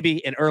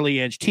maybe an Early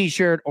Edge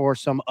t-shirt or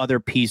some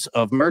other piece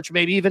of merch,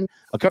 maybe even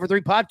a Cover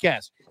 3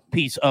 podcast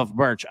piece of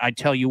merch, I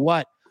tell you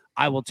what,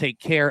 I will take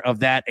care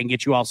of that and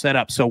get you all set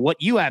up. So what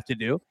you have to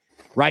do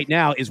right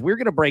now is we're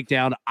going to break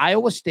down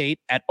Iowa State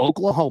at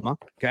Oklahoma.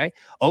 Okay.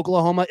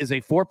 Oklahoma is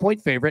a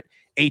 4-point favorite,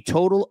 a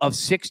total of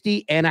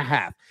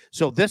 60.5.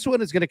 So this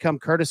one is going to come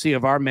courtesy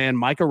of our man,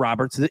 Micah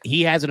Roberts.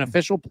 He has an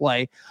official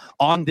play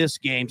on this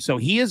game. So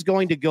he is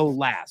going to go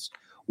last.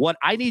 What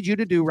I need you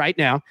to do right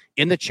now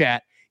in the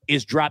chat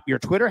is drop your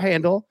Twitter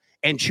handle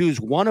and choose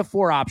one of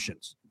 4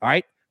 options. All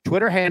right.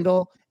 Twitter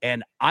handle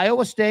and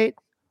Iowa State,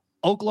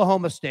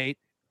 Oklahoma State,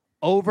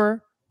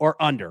 over or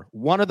under.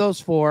 One of those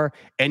 4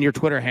 and your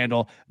Twitter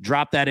handle.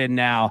 Drop that in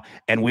now,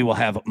 and we will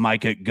have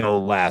Micah go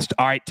last.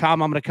 All right,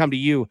 Tom, I'm going to come to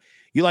you.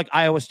 You like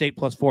Iowa State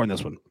 +4 in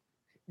this one?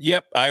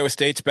 Yep, Iowa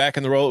State's back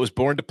in the role it was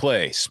born to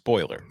play.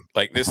 Spoiler.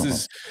 Like this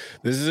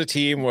is a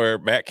team where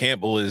Matt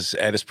Campbell is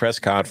at his press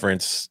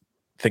conference,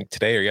 I think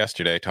today or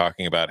yesterday,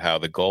 talking about how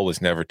the goal was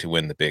never to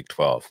win the Big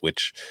 12,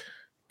 which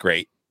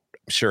great.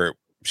 I'm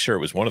sure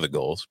it was one of the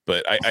goals,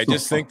 but I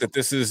just think that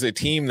this is a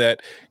team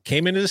that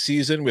came into the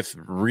season with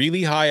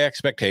really high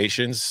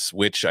expectations,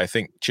 which I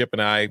think Chip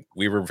and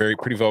we were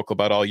pretty vocal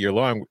about all year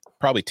long,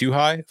 probably too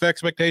high of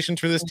expectations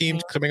for this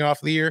team coming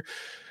off the year.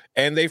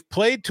 And they've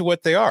played to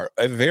what they are,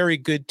 a very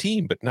good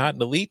team, but not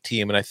an elite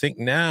team. And I think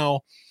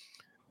now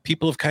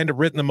people have kind of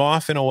written them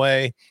off in a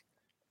way,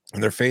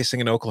 and they're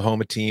facing an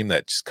Oklahoma team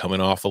that's coming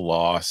off a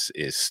loss,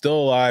 is still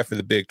alive for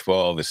the Big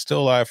 12, is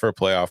still alive for a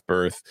playoff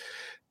berth.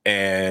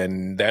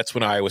 And that's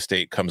when Iowa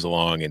State comes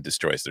along and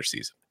destroys their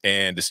season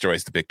and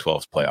destroys the Big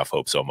 12's playoff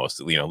hopes almost,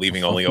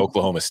 leaving only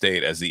Oklahoma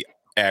State as the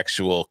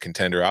actual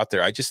contender out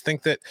there. I just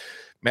think that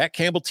Matt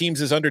Campbell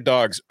teams as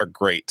underdogs are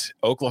great.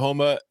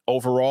 Oklahoma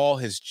overall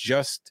has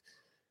just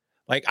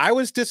I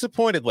was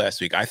disappointed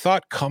last week. I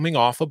thought coming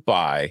off a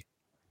bye,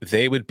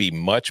 they would be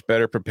much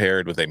better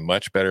prepared with a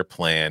much better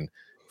plan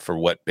for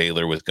what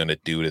Baylor was going to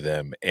do to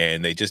them,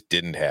 and they just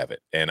didn't have it.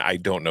 And I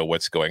don't know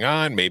what's going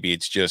on. Maybe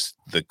it's just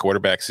the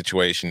quarterback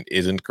situation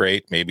isn't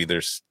great. Maybe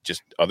there's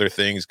just other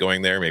things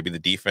going there. Maybe the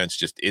defense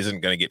just isn't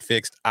going to get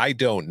fixed. I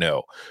don't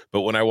know.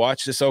 But when I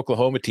watch this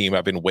Oklahoma team,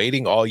 I've been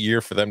waiting all year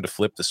for them to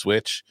flip the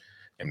switch,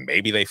 and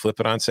maybe they flip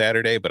it on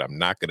Saturday, but I'm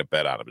not going to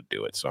bet on them to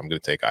do it. So I'm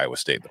going to take Iowa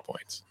State the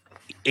points.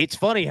 It's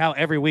funny how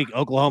every week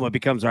Oklahoma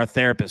becomes our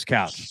therapist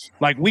couch.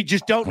 Like we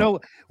just don't know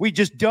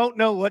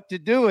what to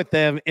do with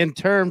them in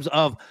terms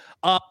of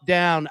up,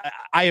 down.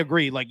 I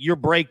agree. Like your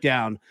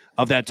breakdown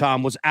of that,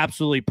 Tom, was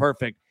absolutely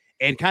perfect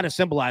and kind of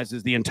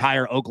symbolizes the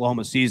entire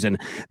Oklahoma season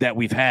that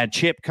we've had.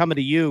 Chip, coming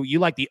to you. You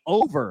like the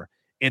over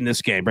in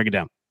this game. Break it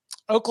down.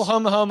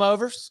 Oklahoma home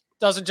overs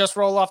doesn't just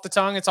roll off the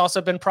tongue. It's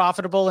also been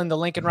profitable in the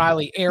Lincoln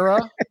Riley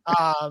era.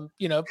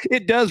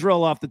 It does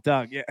roll off the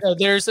tongue. Yeah.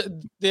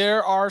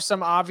 There are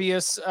some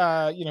obvious,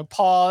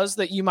 pause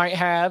that you might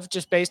have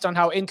just based on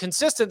how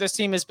inconsistent this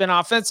team has been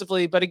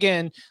offensively. But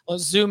again,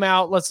 let's zoom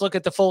out. Let's look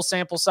at the full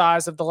sample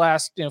size of the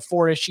last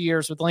 4-ish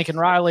years with Lincoln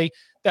Riley.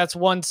 That's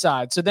one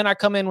side. So then I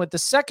come in with the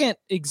second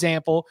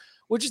example,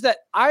 which is that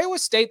Iowa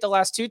State, the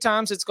last 2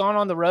 times it's gone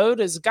on the road,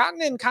 has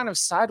gotten in kind of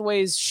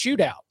sideways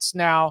shootouts.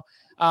 Now,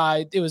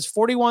 it was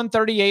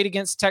 41-38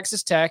 against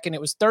Texas Tech, and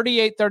it was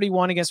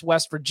 38-31 against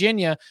West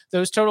Virginia.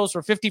 Those totals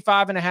were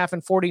 55.5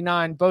 and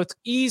 49, both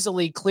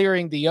easily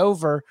clearing the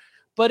over.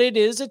 But it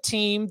is a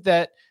team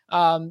that,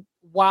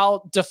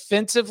 while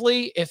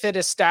defensively, if it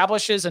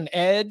establishes an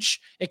edge,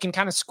 it can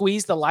kind of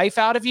squeeze the life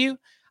out of you.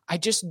 I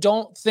just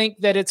don't think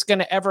that it's going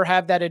to ever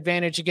have that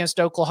advantage against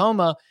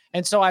Oklahoma.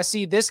 And so I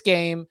see this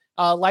game,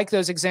 like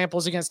those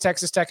examples against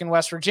Texas Tech and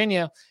West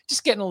Virginia,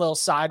 just getting a little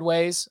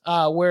sideways,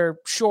 where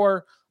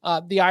sure,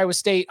 the Iowa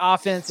State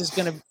offense is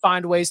going to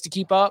find ways to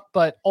keep up,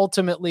 but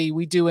ultimately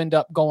we do end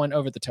up going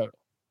over the total.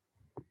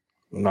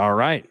 All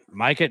right.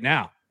 Mike it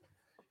now.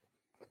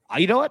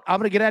 You know what? I'm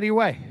going to get out of your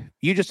way.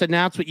 You just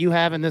announce what you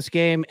have in this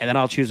game, and then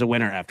I'll choose a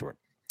winner afterward.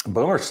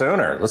 Boomer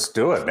Sooner. Let's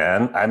do it,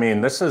 man. I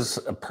mean, this is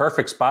a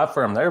perfect spot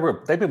for them.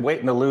 They've been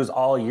waiting to lose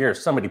all year.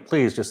 Somebody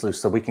please just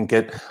lose so we can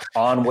get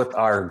on with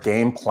our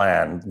game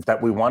plan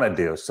that we want to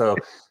do. So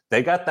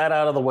they got that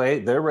out of the way.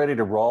 They're ready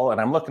to roll.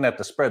 And I'm looking at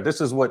the spread.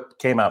 This is what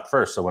came out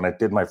first. So when I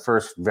did my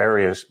first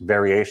various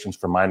variations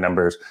from my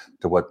numbers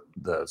to what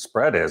the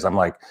spread is, I'm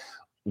like,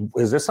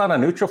 is this on a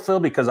neutral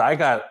field? Because I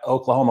got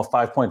Oklahoma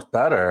 5 points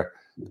better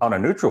on a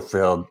neutral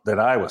field than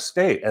Iowa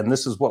State. And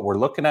this is what we're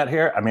looking at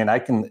here. I mean, I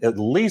can at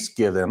least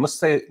give them,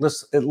 let's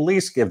at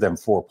least give them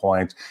 4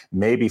 points,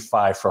 maybe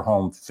 5 for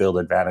home field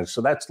advantage.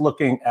 So that's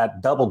looking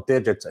at double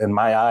digits in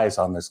my eyes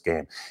on this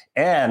game.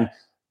 And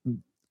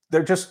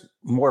they're just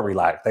more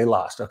relaxed. They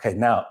lost. Okay,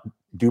 now,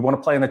 do you want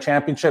to play in the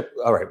championship?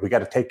 All right, we got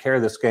to take care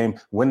of this game,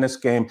 win this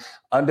game.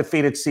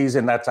 Undefeated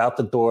season, that's out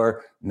the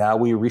door. Now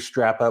we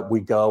restrap up, we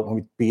go, and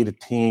we beat a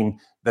team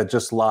that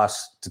just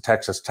lost to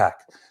Texas Tech.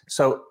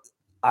 So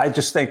I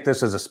just think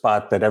this is a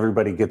spot that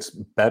everybody gets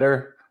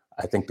better.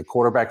 I think the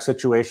quarterback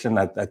situation,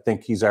 I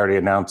think he's already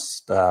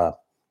announced that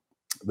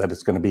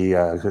it's going to be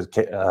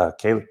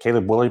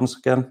Caleb Williams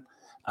again.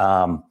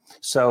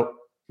 So,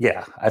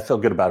 yeah, I feel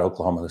good about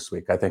Oklahoma this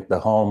week. I think the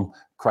home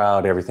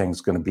crowd,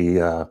 everything's going to be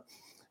a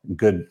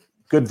good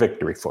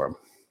victory for them.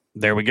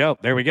 There we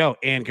go.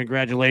 And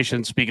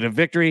congratulations, speaking of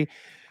victory,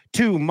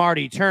 to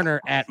Marty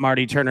Turner at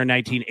Marty Turner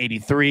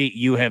 1983.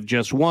 You have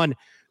just won,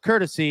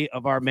 courtesy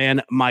of our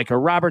man Micah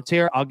Roberts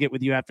here. I'll get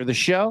with you after the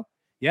show.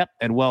 Yep,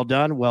 and well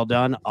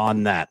done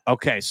on that.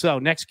 Okay, so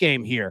next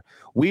game here,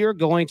 we are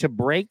going to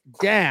break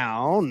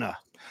down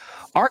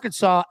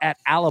Arkansas at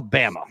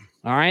Alabama.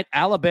 All right,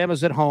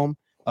 Alabama's at home,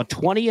 a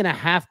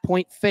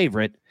 20.5-point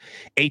favorite,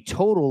 a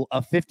total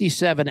of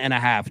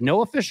 57.5.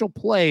 No official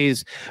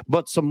plays,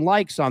 but some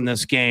likes on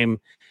this game.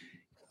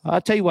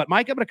 I'll tell you what,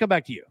 Mike, I'm going to come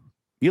back to you.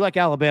 You like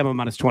Alabama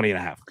minus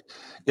 20.5.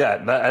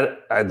 Yeah,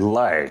 I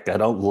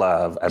don't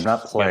love. I'm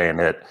not playing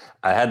it.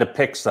 I had to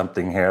pick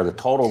something here. The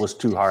total was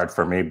too hard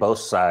for me, both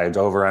sides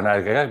over, and I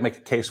got to make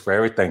a case for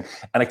everything.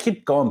 And I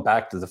keep going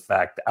back to the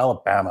fact that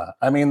Alabama,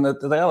 I mean, the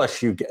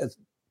LSU,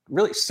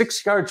 really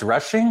 6 yards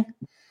rushing?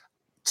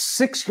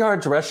 6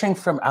 yards rushing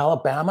from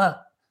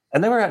Alabama,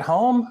 and they were at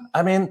home.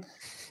 I mean,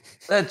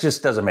 that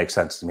just doesn't make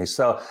sense to me.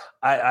 So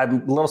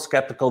I'm a little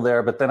skeptical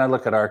there, but then I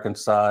look at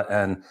Arkansas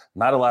and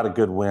not a lot of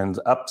good wins,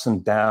 ups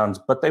and downs,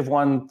 but they've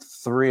won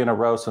 3 in a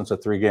row since a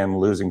 3-game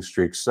losing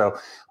streak. So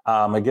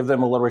I give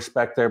them a little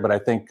respect there, but I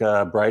think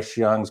Bryce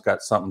Young's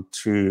got something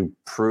to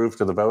prove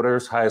to the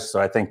voters. So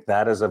I think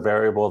that is a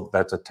variable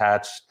that's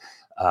attached.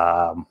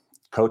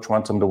 Coach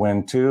wants them to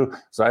win too.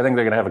 So I think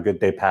they're going to have a good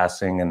day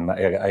passing, and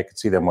I could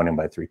see them winning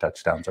by 3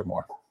 touchdowns or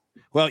more.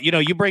 Well,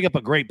 you bring up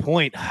a great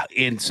point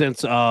in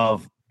sense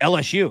of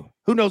LSU.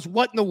 Who knows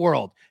what in the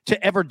world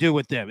to ever do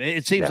with them?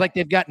 It seems like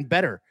they've gotten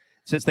better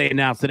since they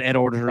announced that Ed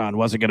Orgeron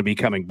wasn't going to be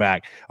coming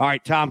back. All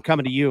right, Tom,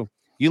 coming to you.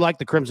 You like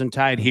the Crimson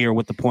Tide here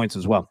with the points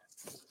as well.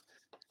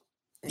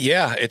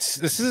 Yeah, this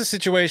is a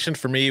situation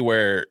for me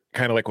where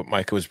kind of like what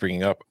Micah was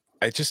bringing up.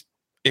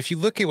 If you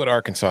look at what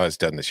Arkansas has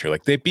done this year,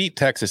 like they beat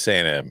Texas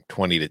A&M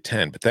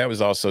 20-10, but that was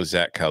also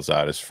Zach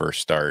Calzada's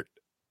first start.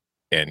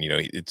 And,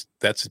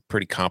 that's a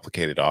pretty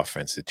complicated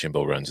offense that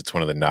Jimbo runs. It's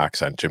one of the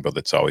knocks on Jimbo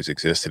that's always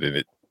existed.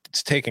 And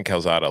it's taken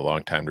Calzada a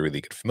long time to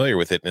really get familiar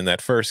with it. And in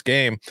that first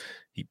game,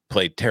 he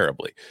played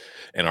terribly,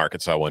 and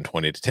Arkansas won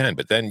 20-10.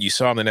 But then you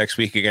saw him the next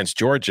week against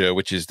Georgia,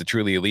 which is the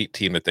truly elite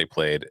team that they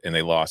played, and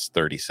they lost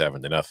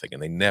 37-0.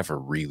 And they never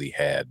really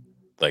had,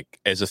 like,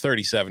 as a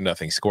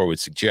 37-0 score would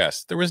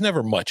suggest, there was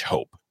never much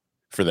hope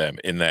for them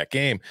in that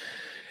game.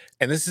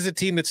 And this is a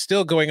team that's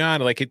still going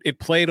on. Like it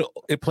played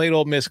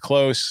Ole Miss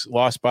close,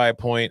 lost by a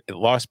point. It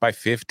lost by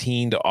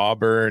 15 to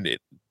Auburn.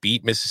 It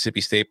beat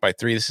Mississippi State by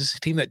 3. This is a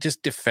team that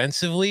just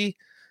defensively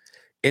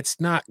it's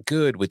not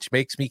good, which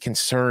makes me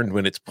concerned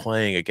when it's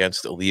playing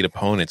against elite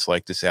opponents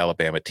like this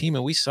Alabama team.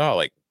 And we saw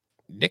like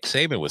Nick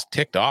Saban was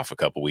ticked off a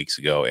couple weeks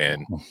ago,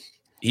 and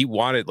he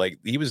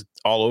was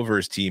all over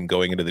his team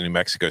going into the New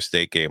Mexico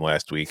State game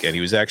last week. And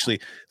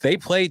they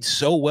played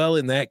so well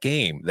in that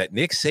game that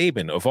Nick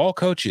Saban, of all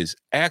coaches,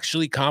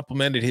 actually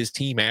complimented his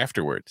team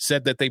afterward,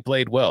 said that they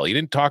played well. He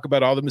didn't talk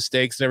about all the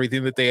mistakes and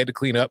everything that they had to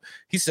clean up.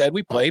 He said,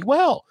 we played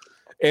well.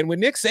 And when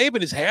Nick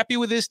Saban is happy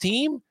with his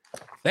team,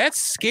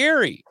 that's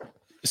scary.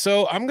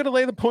 So I'm going to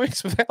lay the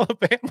points with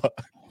Alabama.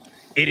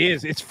 It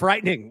is. It's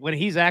frightening when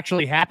he's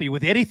actually happy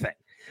with anything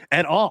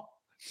at all.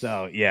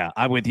 So, yeah,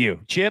 I'm with you.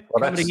 Chip,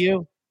 coming to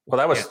you. Well,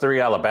 that was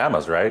 3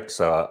 Alabamas, right?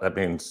 So that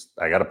means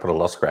I got to put a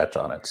little scratch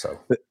on it. So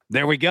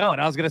there we go.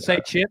 And I was going to say,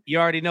 Chip, you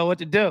already know what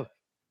to do.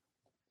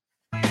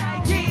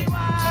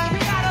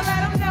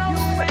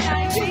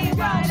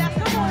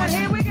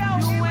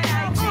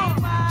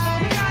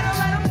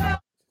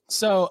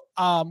 So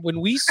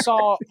when we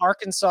saw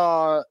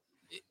Arkansas,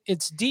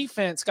 its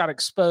defense got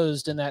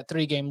exposed in that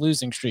 3-game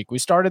losing streak. We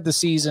started the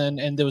season,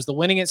 and there was the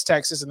win against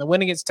Texas and the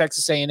win against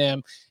Texas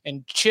A&M.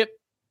 And Chip,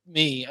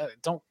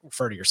 don't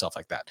refer to yourself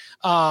like that.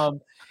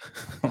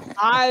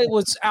 I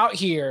was out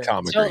here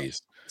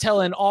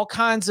telling all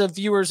kinds of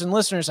viewers and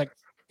listeners, like,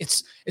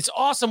 it's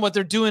awesome what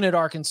they're doing at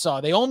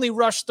Arkansas. They only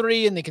rush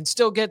 3 and they can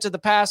still get to the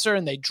passer,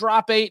 and they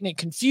drop 8 and it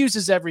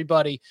confuses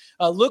everybody.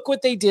 Look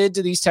what they did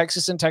to these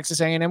Texas and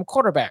Texas A&M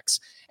quarterbacks.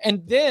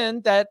 And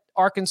then that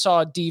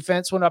Arkansas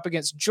defense went up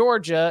against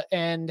Georgia,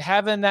 and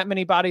having that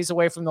many bodies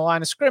away from the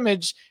line of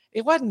scrimmage,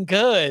 it wasn't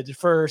good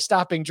for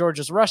stopping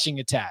Georgia's rushing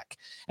attack.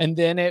 And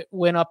then it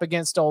went up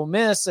against Ole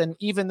Miss. And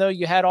even though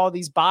you had all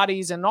these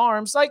bodies and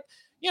arms,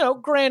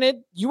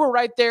 granted, you were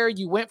right there.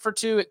 You went for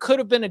 2. It could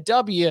have been a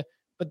W,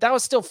 but that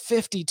was still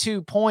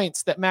 52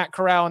 points that Matt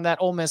Corral and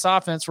that Ole Miss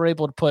offense were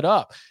able to put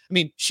up. I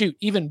mean, shoot,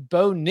 even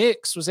Bo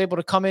Nix was able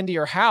to come into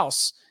your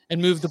house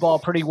and move the ball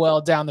pretty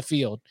well down the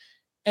field.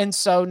 And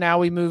so now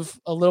we move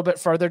a little bit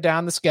further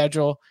down the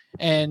schedule,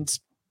 and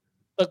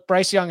look,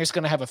 Bryce Young is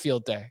going to have a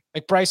field day.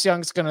 Like, Bryce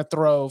Young is going to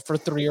throw for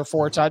 3 or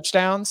 4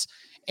 touchdowns.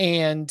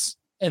 And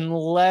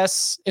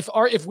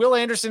if Will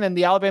Anderson and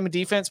the Alabama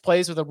defense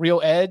plays with a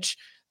real edge,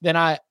 then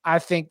I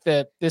think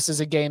that this is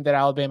a game that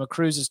Alabama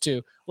cruises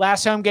to.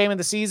 Last home game of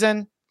the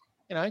season,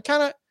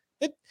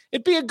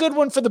 it'd be a good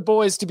one for the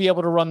boys to be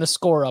able to run the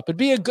score up. It'd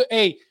be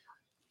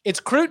it's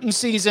Cruton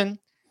season.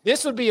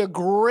 This would be a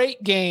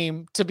great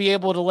game to be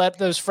able to let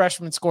those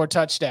freshmen score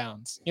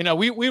touchdowns.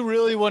 We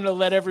really want to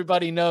let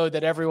everybody know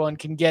that everyone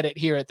can get it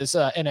here at this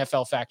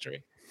NFL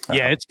factory.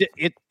 Yeah,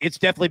 it's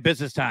definitely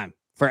business time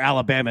for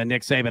Alabama and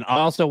Nick Saban. I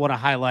also want to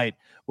highlight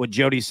what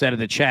Jody said in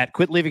the chat.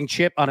 Quit leaving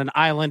Chip on an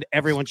island.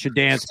 Everyone should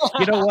dance.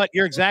 You know what?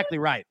 You're exactly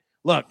right.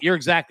 Look, you're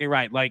exactly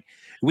right. Like,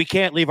 we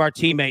can't leave our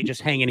teammate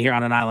just hanging here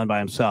on an island by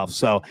himself.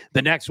 So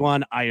the next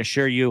one, I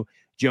assure you,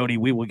 Jody,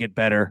 we will get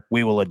better.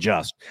 We will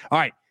adjust. All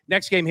right.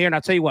 Next game here, and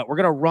I'll tell you what, we're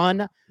going to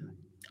run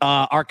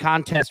our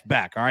contest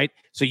back, all right?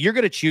 So you're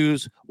going to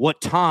choose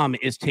what Tom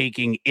is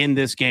taking in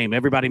this game.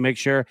 Everybody make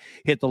sure,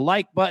 hit the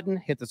like button,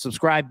 hit the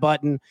subscribe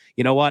button.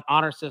 You know what?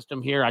 Honor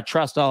system here. I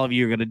trust all of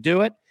you are going to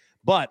do it.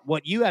 But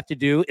what you have to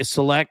do is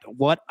select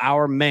what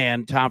our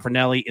man, Tom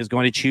Fornelli, is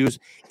going to choose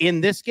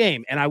in this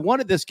game. And I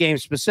wanted this game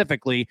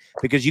specifically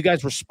because you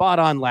guys were spot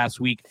on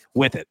last week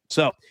with it.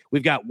 So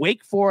we've got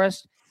Wake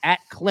Forest at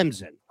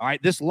Clemson. All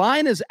right, this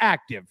line is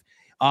active.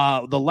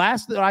 The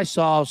last that I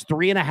saw was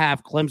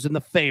 3.5. Clemson,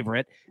 the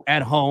favorite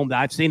at home.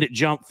 I've seen it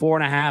jump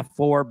 4.5,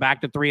 4,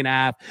 back to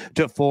 3.5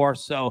 to 4.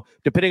 So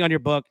depending on your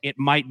book, it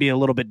might be a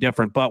little bit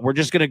different, but we're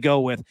just going to go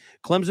with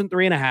Clemson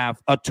 3.5,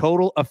 a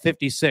total of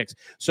 56.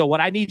 So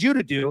what I need you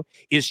to do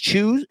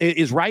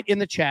is write in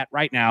the chat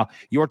right now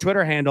your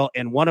Twitter handle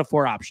and one of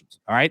 4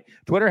 options. All right.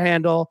 Twitter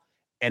handle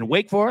and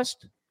Wake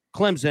Forest,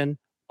 Clemson,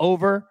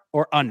 over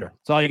or under.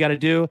 That's all you got to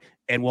do.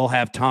 And we'll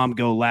have Tom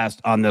go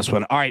last on this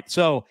one. All right.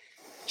 So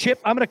Chip,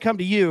 I'm going to come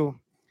to you.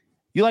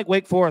 You like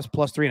Wake Forest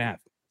plus 3.5?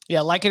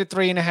 Yeah, like it at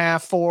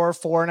 3.5, 4,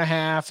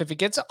 4.5. If it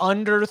gets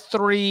under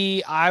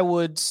 3, I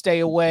would stay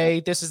away.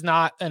 This is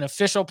not an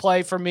official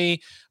play for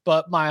me,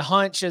 but my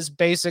hunch is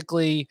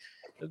basically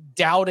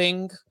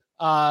doubting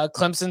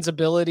Clemson's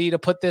ability to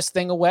put this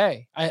thing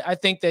away. I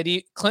think that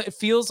it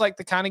feels like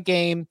the kind of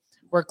game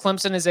where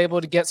Clemson is able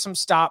to get some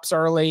stops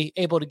early,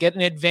 able to get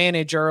an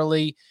advantage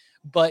early,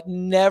 but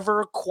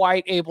never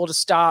quite able to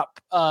stop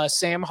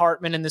Sam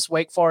Hartman and this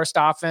Wake Forest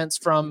offense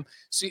from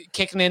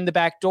kicking in the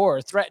back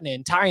door,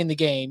 threatening, tying the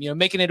game,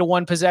 making it a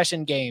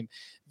 1-possession game.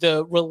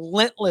 The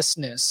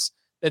relentlessness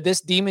that this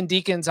Demon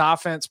Deacons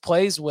offense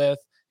plays with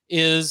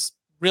is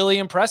really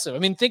impressive. I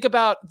mean, think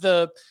about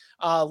the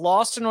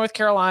loss to North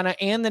Carolina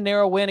and the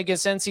narrow win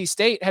against NC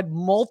State had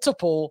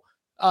multiple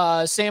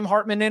Sam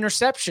Hartman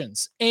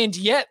interceptions, and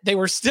yet they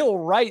were still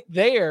right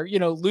there,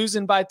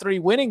 losing by 3,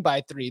 winning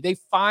by 3. They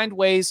find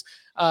ways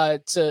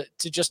to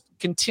just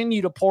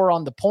continue to pour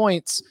on the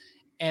points.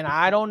 And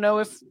I don't know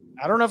if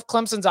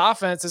Clemson's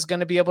offense is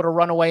going to be able to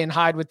run away and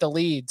hide with the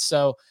lead.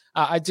 So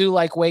I do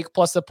like Wake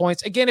plus the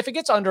points. Again, if it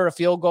gets under a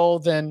field goal,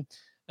 then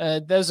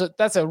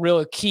That's a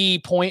real key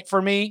point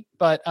for me.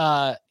 But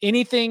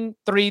anything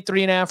 3,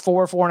 3.5,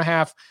 4,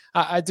 4.5,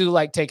 I do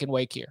like taking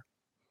Wake here.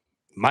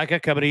 Micah,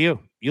 coming to you.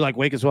 You like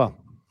Wake as well?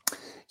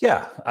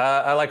 Yeah,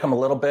 I like them a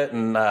little bit,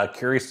 and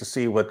curious to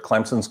see what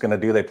Clemson's going to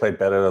do. They played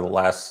better the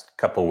last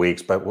couple of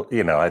weeks, but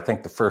I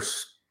think the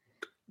first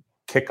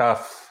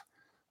kickoff,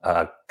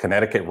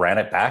 Connecticut ran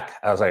it back.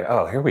 I was like,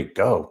 oh, here we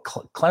go.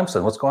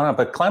 Clemson, what's going on?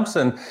 But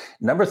Clemson,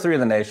 number 3 in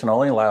the nation,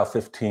 only allow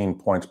 15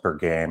 points per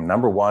game.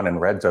 Number 1 in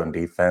red zone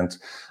defense.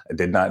 I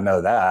did not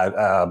know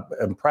that.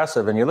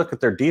 Impressive. And you look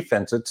at their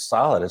defense, it's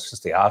solid. It's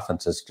just the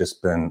offense has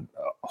just been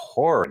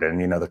horrid.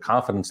 And, the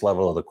confidence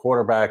level of the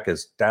quarterback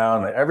is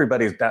down.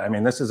 Everybody's down. I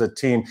mean, this is a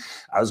team.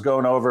 I was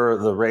going over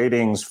the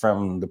ratings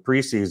from the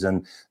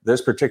preseason.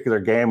 This particular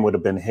game would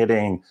have been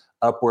hitting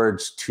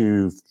upwards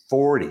to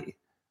 40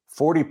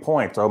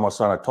 points almost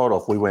on a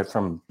total if we went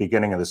from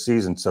beginning of the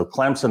season. So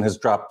Clemson has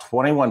dropped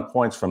 21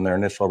 points from their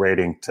initial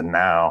rating to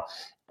now.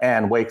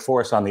 And Wake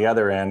Forest on the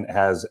other end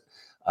has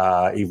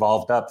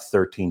evolved up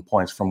 13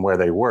 points from where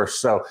they were.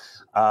 So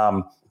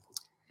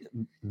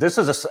this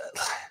is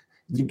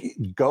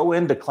you go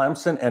into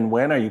Clemson and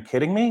win. Are you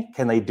kidding me?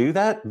 Can they do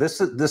that?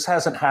 This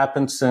hasn't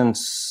happened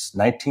since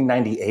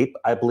 1998,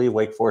 I believe,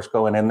 Wake Forest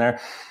going in there.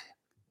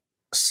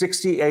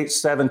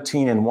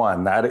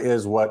 68-17-1. That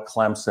is what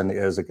Clemson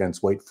is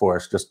against Wake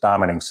Forest, just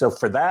dominating. So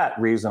for that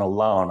reason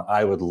alone,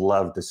 I would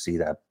love to see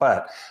that.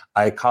 But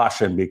I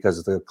caution because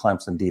of the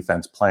Clemson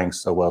defense playing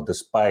so well,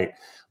 despite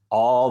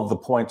all the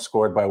points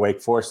scored by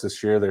Wake Forest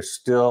this year, they're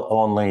still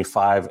only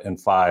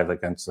 5-5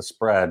 against the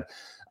spread.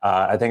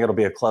 I think it'll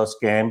be a close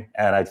game,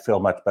 and I'd feel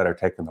much better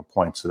taking the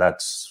points. So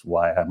that's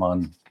why I'm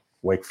on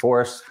Wake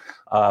Forest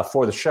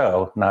for the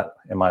show, not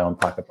in my own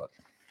pocketbook.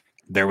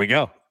 There we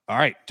go. All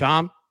right,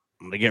 Tom.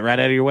 I'm going to get right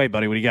out of your way,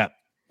 buddy. What do you got?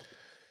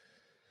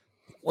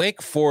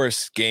 Wake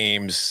Forest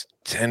games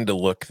tend to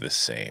look the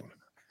same.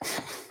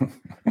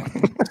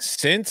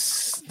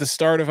 Since the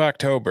start of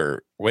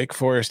October, Wake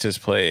Forest has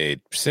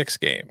played 6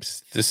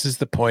 games. This is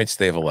the points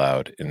they've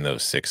allowed in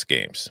those 6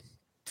 games.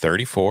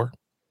 34,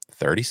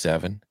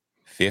 37,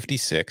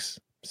 56,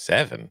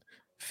 7,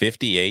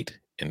 58,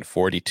 and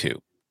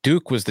 42.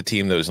 Duke was the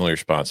team that was only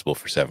responsible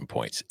for 7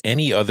 points.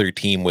 Any other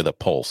team with a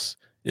pulse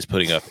is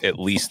putting up at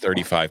least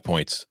 35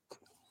 points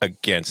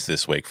against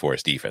this Wake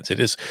Forest defense. It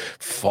has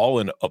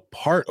fallen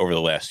apart over the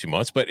last 2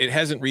 months, but it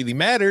hasn't really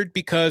mattered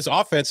because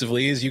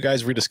offensively, as you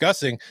guys were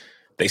discussing,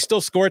 they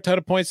still score a ton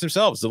of points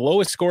themselves. The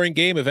lowest scoring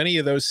game of any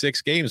of those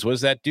 6 games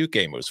was that Duke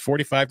game. It was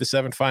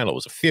 45-7 final. It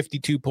was a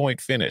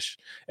 52-point finish.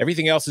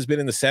 Everything else has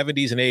been in the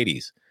 70s and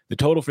 80s. The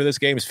total for this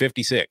game is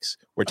 56.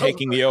 We're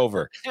taking the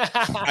over.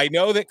 I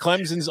know that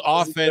Clemson's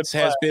offense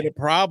has been a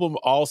problem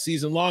all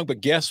season long,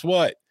 but guess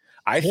what?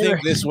 I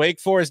think this Wake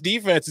Forest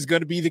defense is going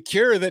to be the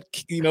cure that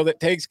that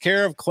takes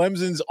care of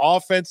Clemson's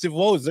offensive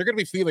woes. They're going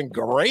to be feeling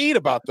great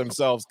about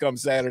themselves come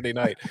Saturday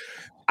night.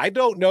 I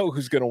don't know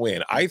who's going to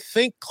win. I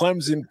think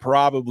Clemson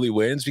probably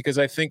wins because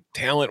I think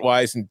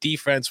talent-wise and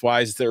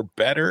defense-wise they're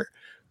better.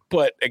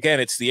 But again,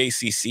 it's the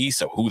ACC,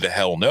 so who the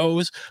hell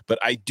knows? But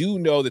I do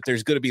know that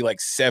there's going to be like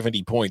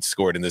 70 points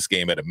scored in this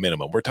game at a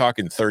minimum. We're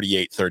talking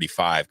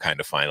 38-35 kind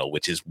of final,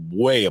 which is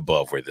way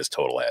above where this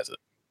total has it.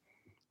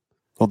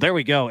 Well, there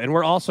we go. And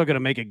we're also going to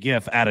make a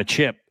GIF out of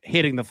Chip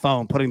hitting the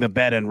phone, putting the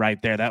bet in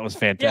right there. That was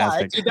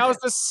fantastic. Yeah, that was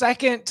the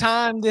second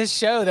time this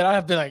show that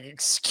I've been like,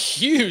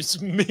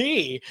 excuse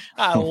me.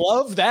 I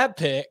love that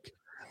pick.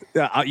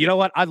 You know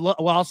what?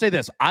 I'll say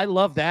this. I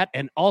love that.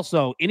 And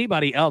also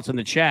anybody else in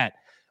the chat.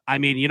 I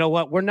mean, you know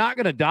what? We're not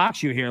going to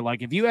dox you here.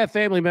 Like if you have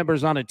family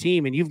members on a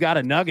team and you've got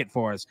a nugget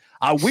for us,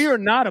 we are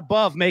not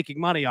above making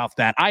money off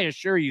that. I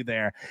assure you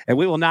there, and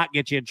we will not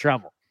get you in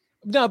trouble.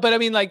 No, but I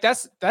mean, like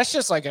that's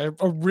just like a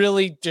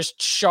really just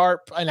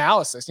sharp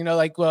analysis.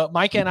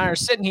 Micah and I are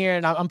sitting here,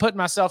 and I'm putting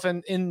myself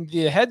in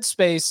the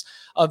headspace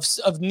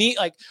of neat,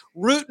 like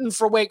rooting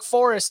for Wake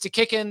Forest to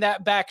kick in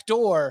that back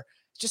door.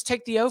 Just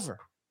take the over.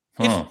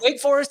 If Wake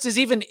Forest is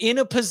even in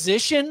a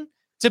position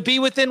to be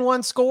within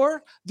one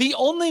score, the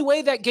only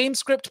way that game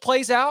script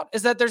plays out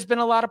is that there's been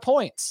a lot of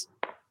points.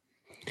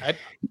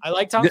 I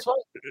like Tom's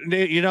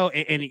point.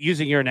 And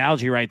using your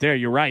analogy right there,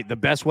 you're right. The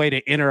best way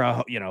to enter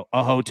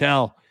a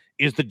hotel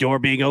is the door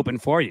being open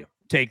for you.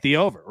 Take the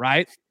over,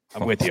 right?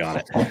 I'm with you on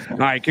it. All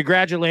right.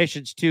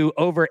 Congratulations to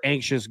Over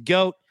Anxious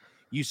Goat.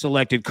 You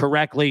selected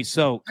correctly.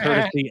 So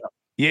courtesy.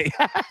 Yeah,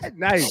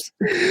 nice.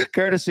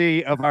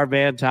 Courtesy of our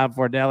man, Tom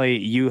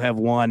Fornelli, you have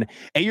won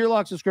a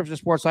year-long subscription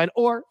to Sportsline,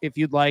 or if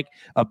you'd like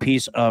a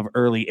piece of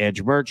Early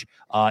Edge merch,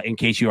 in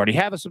case you already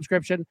have a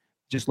subscription,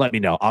 just let me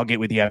know. I'll get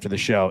with you after the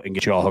show and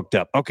get you all hooked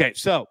up. Okay,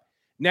 so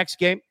next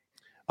game.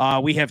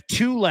 We have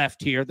 2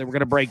 left here that we're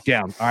going to break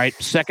down. All right,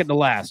 second to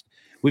last.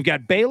 We've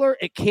got Baylor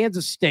at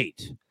Kansas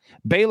State.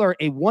 Baylor,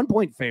 a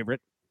 1-point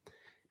favorite,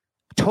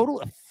 total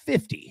of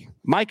 50.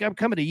 Mike, I'm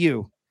coming to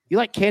you. You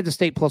like Kansas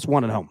State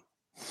 +1 at home?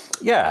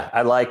 Yeah,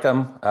 I like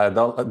them.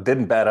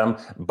 Didn't bet them,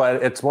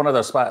 but it's one of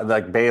those spots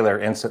like Baylor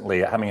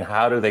instantly. I mean,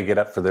 how do they get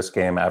up for this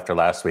game after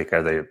last week?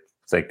 Are they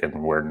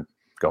thinking we're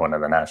going to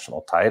the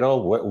national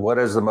title? What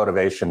is the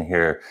motivation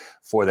here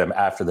for them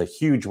after the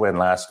huge win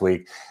last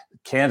week?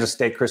 Kansas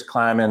State, Chris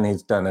Kleiman,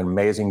 he's done an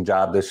amazing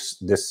job this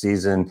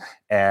season.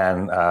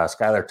 And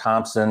Skylar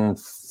Thompson,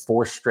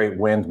 4 straight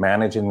wins,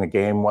 managing the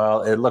game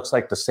well. It looks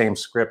like the same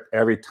script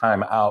every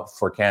time out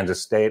for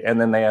Kansas State, and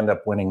then they end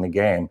up winning the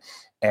game.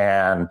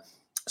 And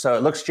so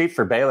it looks cheap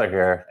for Baylor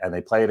here, and they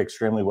played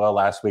extremely well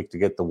last week to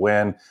get the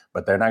win,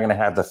 but they're not going to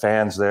have the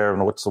fans there.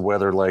 And what's the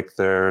weather like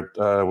there?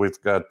 We've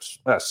got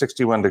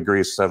 61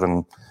 degrees,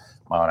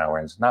 7-mile-an-hour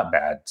winds. Not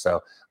bad.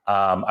 So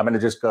I'm going to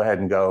just go ahead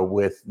and go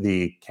with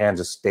the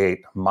Kansas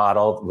State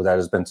model that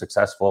has been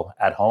successful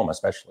at home,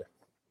 especially.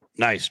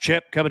 Nice.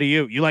 Chip, coming to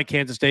you. You like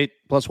Kansas State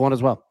 +1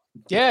 as well?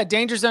 Yeah,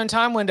 danger zone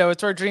time window.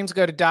 It's where dreams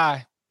go to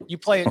die. You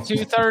play at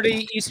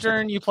 2:30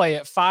 Eastern. You play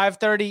at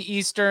 5:30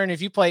 Eastern.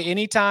 If you play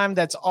any time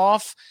that's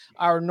off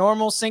our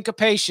normal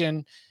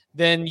syncopation,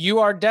 then you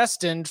are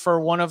destined for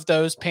one of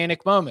those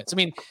panic moments. I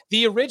mean,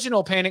 the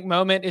original panic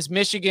moment is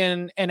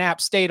Michigan and App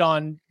State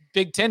on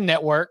Big Ten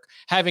Network,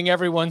 having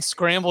everyone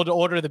scramble to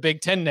order the Big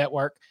Ten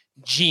Network.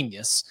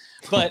 Genius.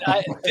 But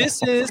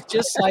this is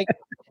just like,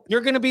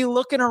 you're going to be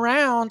looking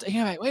around and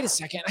you're like, wait a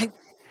second.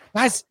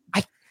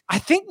 I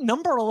think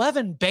number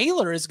 11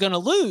 Baylor is going to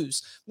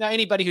lose. Now,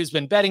 anybody who's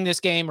been betting this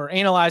game or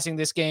analyzing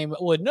this game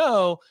would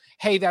know,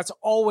 hey, that's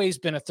always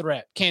been a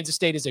threat. Kansas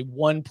State is a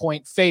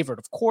 1-point favorite.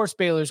 Of course,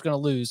 Baylor's going to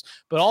lose.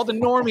 But all the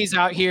normies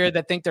out here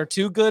that think they're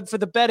too good for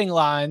the betting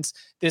lines,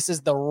 this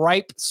is the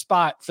ripe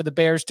spot for the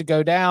Bears to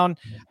go down.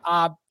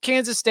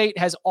 Kansas State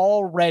has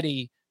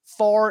already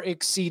far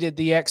exceeded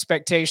the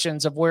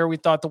expectations of where we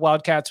thought the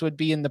Wildcats would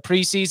be in the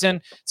preseason.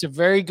 It's a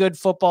very good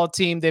football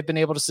team. They've been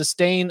able to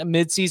sustain a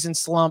midseason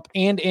slump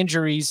and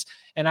injuries,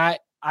 and I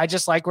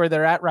just like where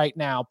they're at right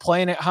now,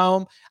 playing at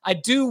home. I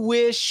do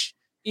wish,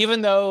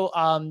 even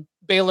though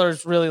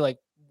Baylor's really like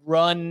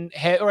run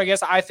head, or I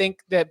guess I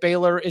think that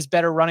Baylor is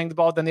better running the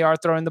ball than they are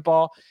throwing the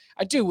ball.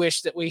 I do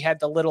wish that we had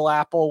the Little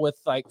Apple with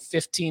like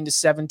 15 to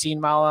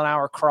 17 mile an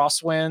hour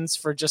crosswinds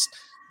for just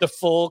the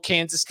full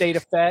Kansas State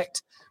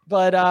effect.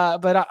 But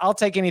I'll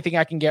take anything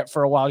I can get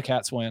for a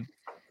Wildcats win.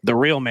 The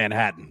real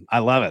Manhattan. I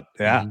love it.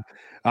 Yeah. Mm-hmm.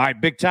 All right,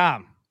 Big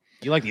Tom,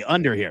 you like the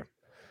under here?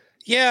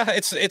 Yeah,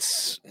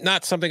 it's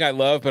not something I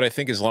love, but I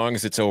think as long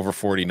as it's over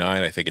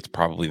 49, I think it's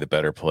probably the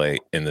better play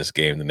in this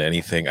game than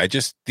anything.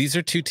 These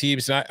are two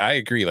teams, and I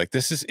agree. Like,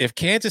 if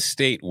Kansas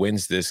State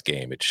wins this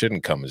game, it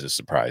shouldn't come as a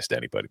surprise to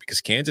anybody,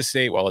 because Kansas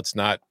State, while it's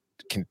not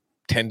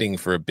contending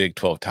for a Big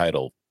 12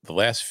 title, the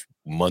last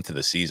month of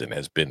the season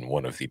has been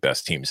one of the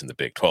best teams in the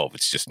Big 12.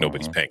 It's just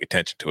nobody's paying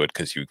attention to it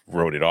because you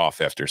wrote it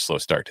off after a slow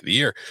start to the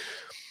year.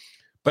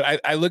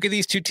 But I look at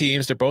these two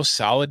teams. They're both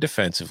solid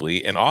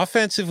defensively, and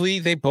offensively,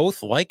 they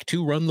both like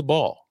to run the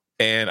ball.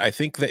 And I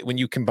think that when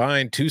you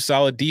combine two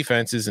solid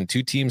defenses and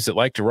two teams that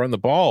like to run the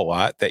ball a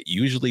lot, that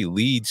usually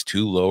leads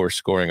to lower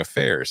scoring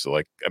affairs. So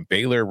like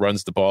Baylor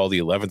runs the ball the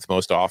 11th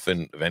most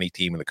often of any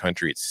team in the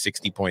country. It's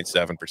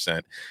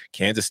 60.7%.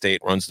 Kansas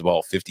State runs the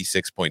ball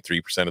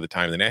 56.3% of the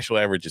time. The national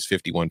average is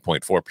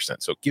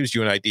 51.4%. So it gives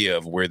you an idea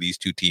of where these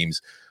two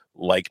teams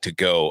like to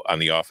go on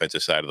the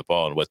offensive side of the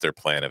ball and what their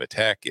plan of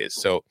attack is.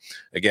 So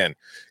again,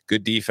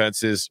 good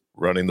defenses,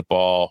 running the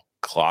ball,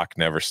 clock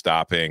never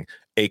stopping.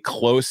 A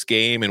close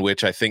game in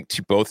which I think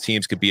both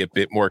teams could be a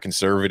bit more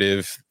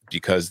conservative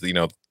because,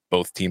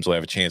 both teams will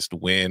have a chance to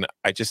win.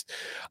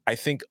 I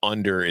think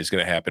under is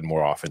going to happen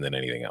more often than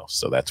anything else.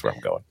 So that's where I'm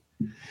going.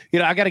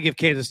 I got to give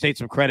Kansas State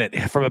some credit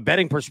from a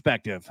betting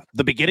perspective.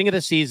 The beginning of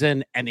the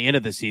season and the end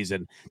of the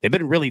season, they've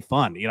been really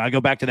fun. I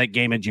go back to that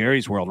game in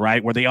Jerry's World,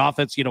 right, where the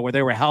offense, where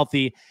they were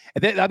healthy.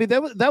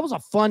 That was a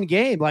fun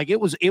game. Like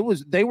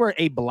they were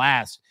a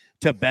blast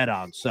to bet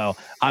on. So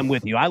I'm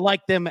with you. I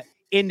like them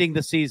ending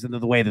the season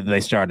the way that they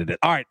started it.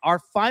 All right, our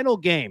final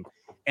game.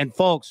 And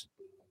folks,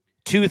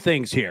 two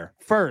things here.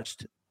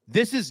 First,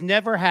 this has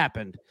never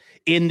happened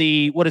in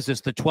the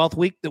 12th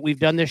week that we've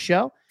done this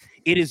show.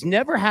 It has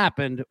never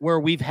happened where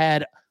we've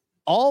had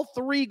all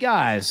three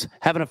guys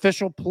have an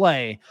official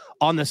play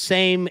on the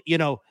same,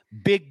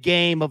 big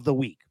game of the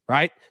week,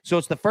 right? So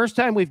it's the first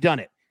time we've done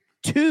it.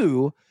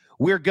 Two,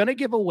 we're going to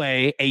give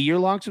away a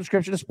year-long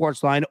subscription to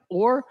Sportsline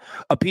or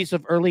a piece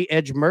of Early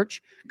Edge merch,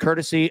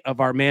 courtesy of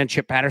our man,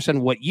 Chip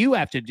Patterson. What you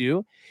have to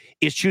do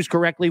is choose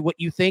correctly what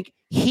you think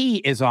he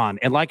is on.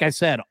 And like I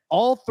said,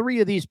 all three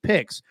of these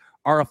picks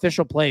are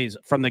official plays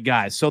from the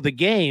guys. So the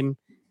game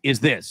is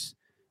this: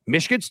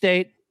 Michigan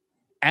State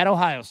at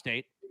Ohio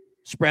State,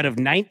 spread of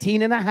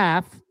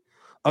 19.5,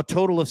 a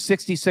total of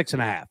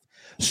 66.5.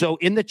 So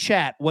in the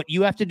chat, what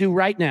you have to do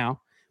right now,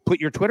 put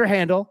your Twitter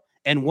handle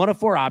and one of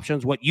four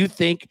options, what you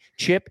think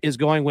Chip is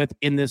going with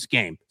in this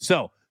game.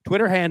 So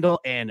Twitter handle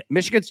and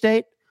Michigan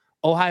State,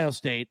 Ohio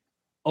State,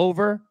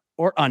 over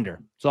or under.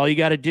 So all you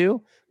got to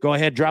do, go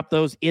ahead, drop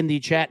those in the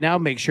chat now.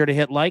 Make sure to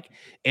hit like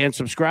and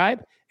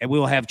subscribe, and we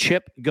will have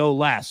Chip go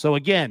last. So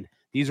again,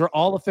 these are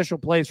all official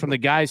plays from the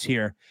guys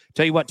here.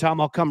 Tell you what,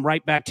 Tom, I'll come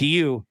right back to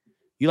you.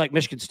 You like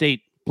Michigan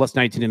State plus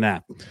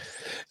 19.5.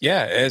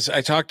 Yeah, as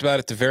I talked about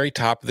at the very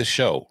top of the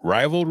show,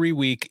 rivalry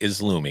week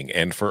is looming.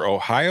 And for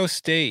Ohio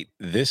State,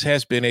 this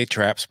has been a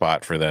trap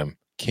spot for them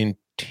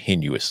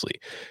continuously.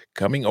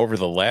 Coming over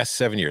the last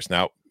 7 years,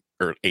 now,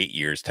 or 8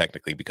 years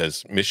technically,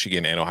 because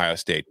Michigan and Ohio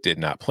State did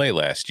not play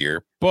last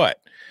year. But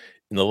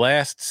in the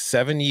last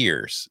 7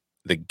 years,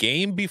 the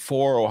game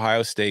before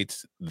Ohio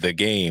State's the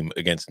game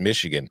against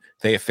Michigan,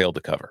 they have failed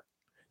to cover.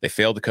 They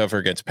failed to cover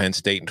against Penn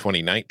State in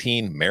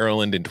 2019,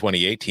 Maryland in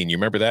 2018. You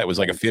remember that? It was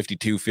like a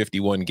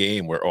 52-51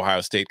 game where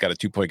Ohio State got a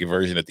 2-point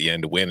conversion at the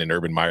end to win, and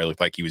Urban Meyer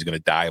looked like he was going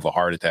to die of a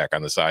heart attack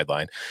on the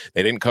sideline.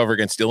 They didn't cover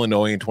against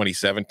Illinois in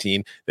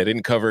 2017. They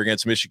didn't cover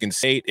against Michigan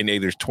State in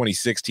either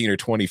 2016 or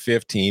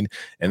 2015.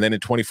 And then in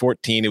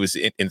 2014, it was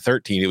in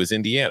 13, it was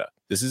Indiana.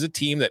 This is a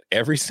team that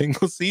every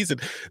single season,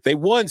 they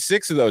won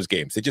 6 of those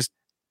games. They just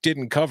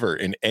didn't cover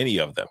in any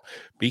of them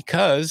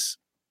because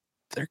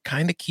they're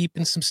kind of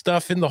keeping some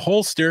stuff in the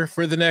holster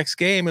for the next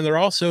game. And they're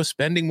also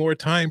spending more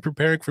time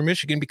preparing for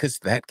Michigan because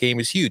that game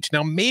is huge.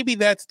 Now, maybe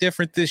that's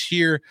different this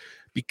year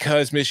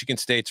because Michigan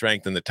State's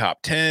ranked in the top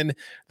 10.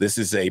 This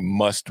is a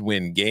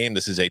must-win game.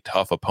 This is a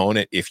tough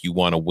opponent if you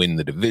want to win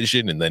the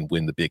division and then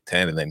win the Big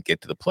Ten and then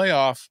get to the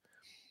playoff.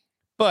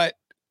 But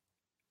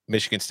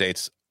Michigan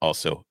State's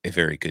also a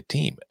very good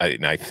team.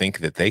 I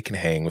think that they can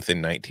hang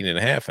within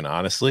 19.5. And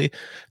honestly,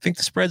 I think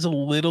the spread's a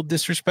little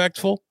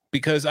disrespectful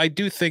because I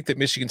do think that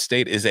Michigan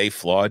State is a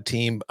flawed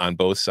team on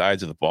both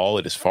sides of the ball.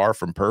 It is far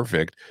from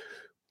perfect,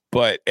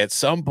 but at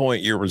some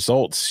point your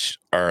results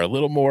are a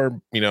little more,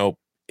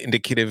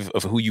 indicative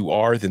of who you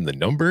are than the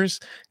numbers.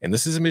 And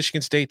this is a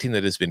Michigan State team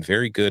that has been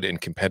very good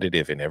and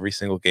competitive in every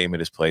single game it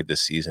has played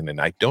this season.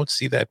 And I don't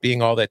see that being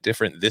all that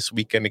different this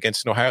weekend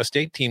against an Ohio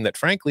State team that,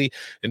 frankly,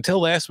 until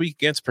last week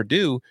against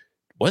Purdue,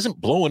 wasn't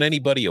blowing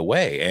anybody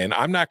away. And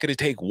I'm not going to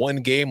take one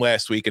game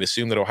last week and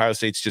assume that Ohio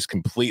State's just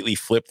completely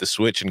flipped the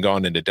switch and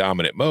gone into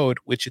dominant mode,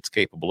 which it's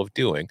capable of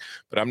doing.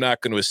 But I'm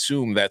not going to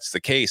assume that's the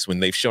case when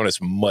they've shown us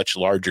much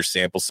larger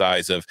sample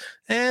size of,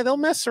 they'll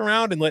mess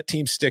around and let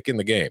teams stick in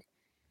the game.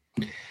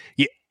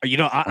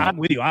 Yeah, I'm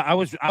with you. I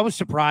was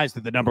surprised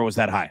that the number was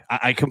that high.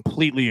 I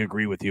completely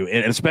agree with you,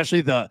 and especially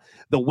the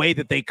way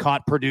that they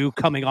caught Purdue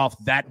coming off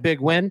that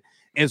big win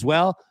as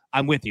well.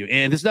 I'm with you,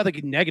 and there's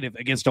nothing negative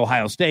against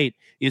Ohio State.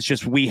 It's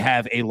just we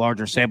have a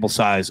larger sample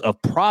size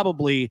of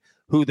probably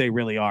who they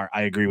really are.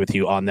 I agree with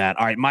you on that.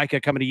 All right,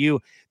 Micah, coming to you.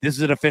 This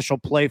is an official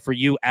play for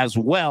you as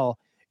well.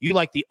 You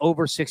like the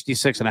over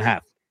 66.5.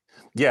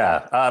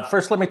 Yeah.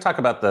 First, let me talk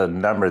about the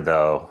number,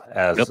 though,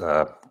 as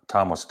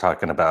Tom was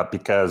talking about,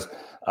 because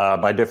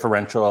by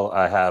differential,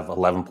 I have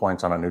 11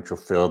 points on a neutral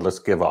field. Let's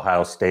give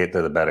Ohio State,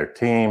 they're the better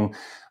team.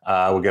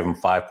 We'll give them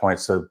 5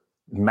 points. So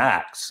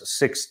max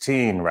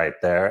 16 right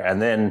there.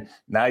 And then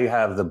now you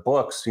have the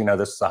books.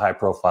 This is a high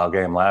profile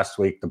game last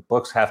week. The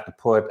books have to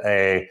put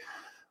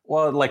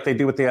like they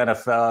do with the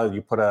NFL,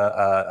 you put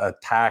a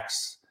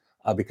tax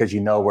because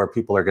where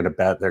people are going to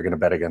bet. They're going to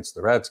bet against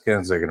the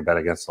Redskins. They're going to bet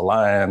against the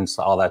Lions,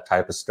 all that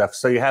type of stuff.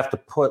 So you have to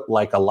put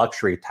like a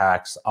luxury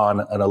tax on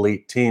an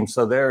elite team.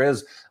 So there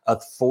is a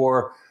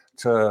 4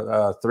 to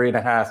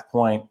 3.5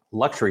 point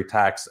luxury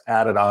tax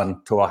added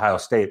on to Ohio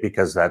State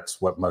because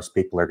that's what most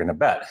people are going to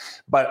bet.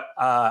 But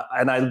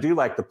and I do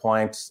like the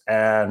points.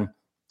 And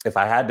if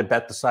I had to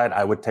bet the side,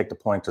 I would take the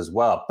points as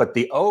well. But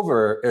the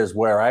over is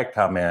where I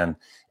come in.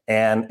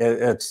 And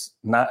it's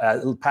not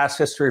past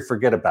history.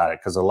 Forget about it,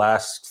 because the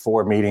last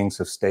 4 meetings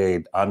have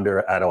stayed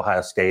under at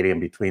Ohio Stadium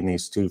between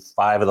these two.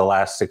 5 of the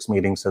last 6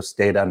 meetings have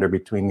stayed under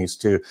between these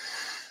two.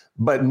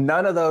 But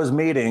none of those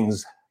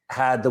meetings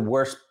had the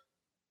worst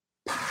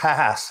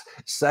pass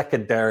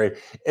secondary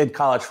in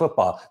college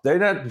football. They're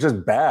not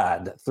just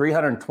bad.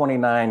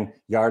 329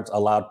 yards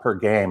allowed per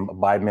game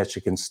by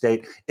Michigan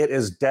State. It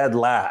is dead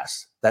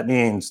last. That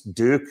means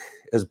Duke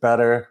is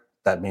better.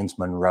 That means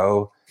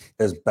Monroe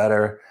is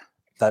better.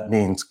 That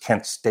means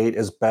Kent State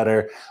is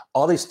better.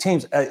 All these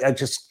teams, I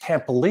just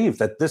can't believe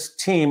that this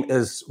team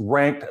is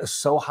ranked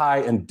so high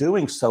and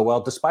doing so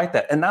well despite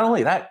that. And not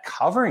only that,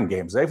 covering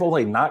games. They've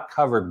only not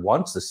covered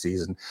once this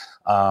season.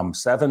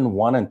 7,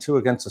 1, and 2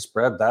 against the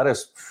spread. That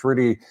is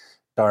pretty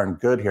darn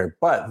good here.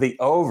 But the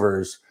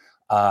overs,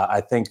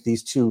 I think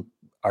these two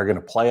are going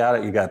to play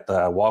out. You got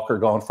Walker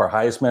going for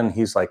Heisman.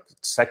 He's like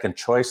second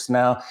choice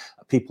now.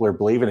 People are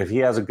believing if he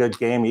has a good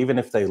game, even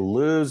if they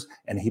lose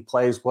and he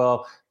plays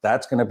well,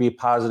 that's going to be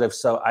positive.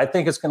 So I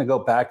think it's going to go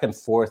back and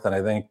forth. And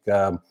I think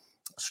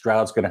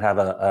Stroud's going to have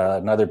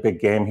another big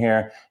game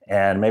here,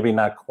 and maybe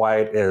not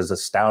quite as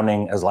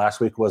astounding as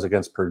last week was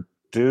against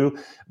Purdue.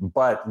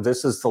 But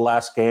this is the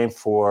last game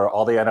for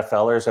all the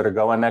NFLers that are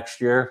going next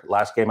year.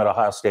 Last game at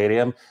Ohio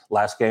Stadium,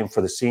 last game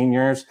for the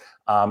seniors.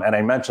 And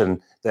I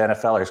mentioned the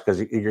NFLers because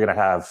you're going to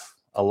have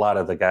a lot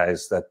of the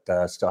guys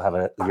that still have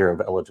a year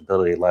of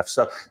eligibility left.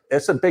 So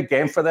it's a big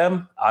game for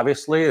them,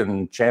 obviously,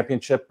 and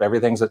championship,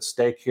 everything's at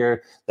stake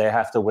here. They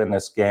have to win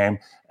this game.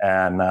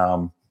 And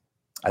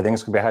I think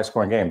it's going to be a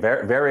high-scoring game.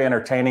 Very, very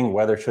entertaining.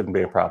 Weather shouldn't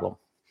be a problem.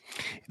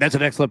 That's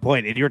an excellent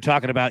point. And you're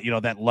talking about,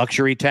 that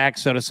luxury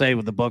tax, so to say,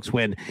 with the books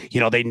when,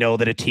 they know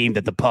that a team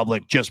that the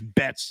public just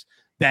bets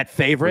that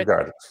favorite.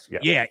 Regardless,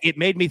 yeah, it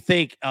made me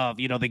think of,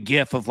 the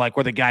gif of like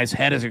where the guy's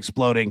head is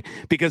exploding,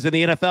 because in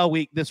the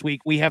NFL this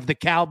week, we have the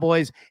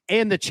Cowboys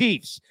and the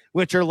Chiefs,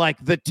 which are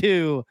like the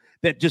two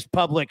that just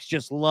publics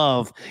just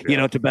love,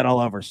 to bet all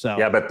over. So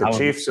yeah, but the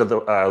Chiefs are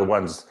the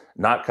ones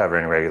not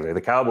covering regularly.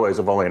 The Cowboys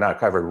have only not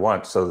covered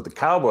once. So the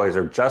Cowboys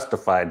are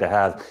justified to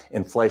have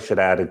inflation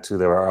added to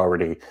their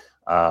already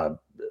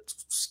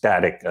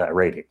static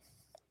rating.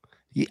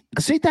 Yeah.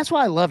 See, that's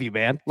why I love you,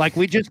 man. Like,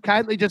 we just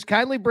kindly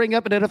bring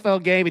up an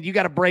NFL game, and you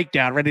got a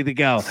breakdown ready to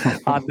go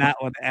on that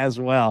one as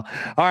well.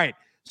 All right,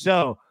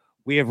 so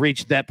we have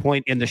reached that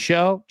point in the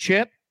show.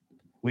 Chip,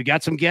 we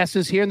got some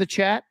guesses here in the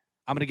chat.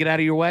 I'm going to get out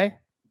of your way.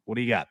 What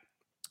do you got?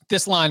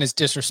 This line is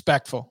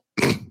disrespectful.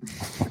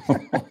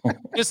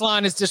 This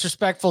line is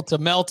disrespectful to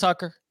Mel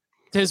Tucker,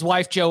 to his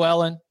wife, Jo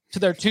Ellen, to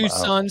their two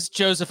sons,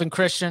 Joseph and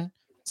Christian.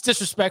 It's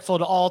disrespectful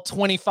to all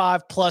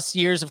 25 plus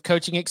years of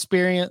coaching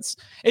experience.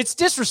 It's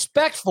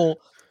disrespectful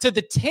to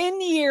the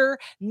 10-year,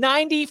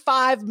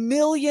 $95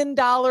 million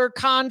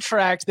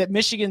contract that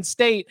Michigan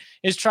State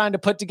is trying to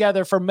put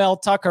together for Mel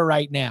Tucker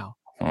right now.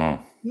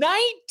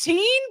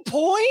 19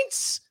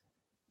 points?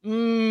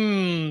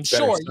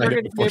 Sure. You're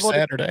going to be able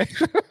Saturday.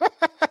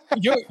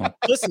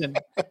 Listen,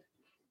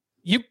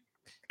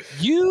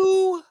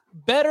 you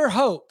better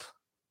hope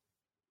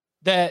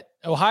that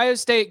Ohio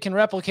State can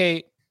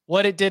replicate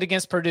what it did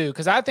against Purdue,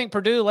 because I think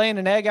Purdue laying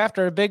an egg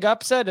after a big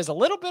upset is a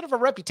little bit of a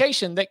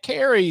reputation that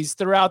carries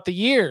throughout the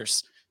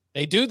years.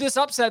 They do this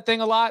upset thing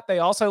a lot. They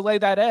also lay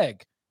that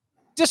egg.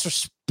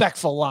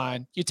 Disrespectful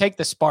line. You take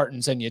the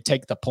Spartans and you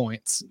take the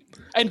points.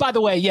 And by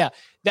the way, yeah,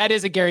 that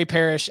is a Gary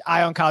Parrish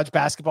Eye on College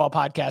Basketball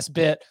podcast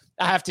bit.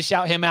 I have to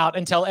shout him out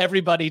and tell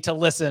everybody to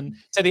listen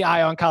to the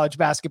Eye on College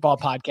Basketball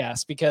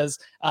podcast, because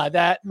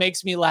that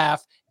makes me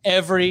laugh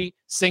every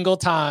single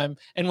time.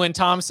 And when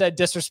Tom said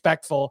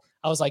disrespectful,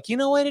 I was like, you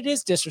know what? It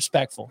is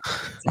disrespectful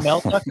to Mel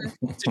Tucker,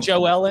 to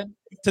Jo Ellen,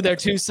 to their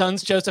two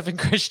sons, Joseph and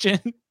Christian.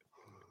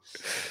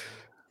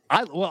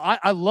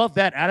 I love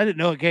that. I didn't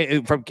know it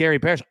came from Gary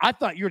Parrish. I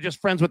thought you were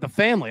just friends with the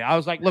family. I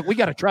was like, look, we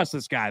got to trust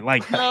this guy.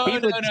 Like, no.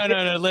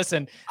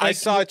 Listen, I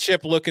saw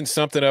Chip looking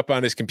something up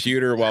on his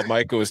computer while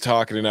Micah was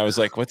talking, and I was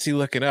like, what's he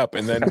looking up?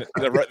 And then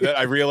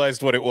I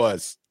realized what it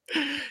was.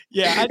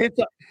 Yeah.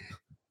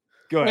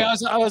 Go ahead.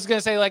 I was going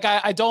to say, like,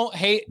 I don't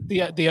hate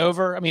the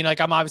over. I mean, like,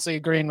 I'm obviously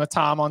agreeing with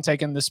Tom on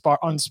taking the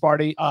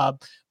Sparty.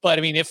 But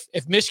I mean, if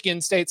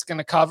Michigan State's going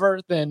to cover,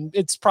 then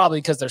it's probably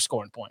because they're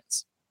scoring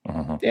points.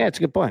 Yeah, it's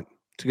a good point.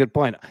 It's a good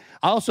point.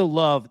 I also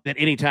love that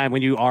anytime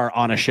when you are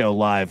on a show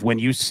live, when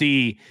you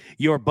see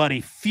your buddy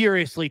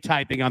furiously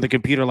typing on the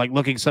computer, like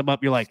looking some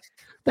up, you're like,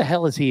 the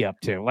hell is he up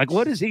to? Like,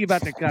 what is he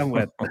about to come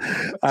with?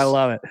 I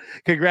love it.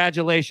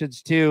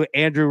 Congratulations to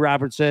Andrew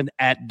Robertson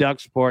at Duck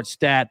Sports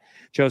Stat.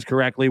 Chose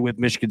correctly with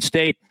Michigan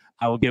State.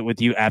 I will get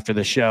with you after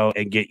the show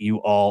and get you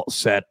all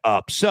set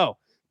up. So,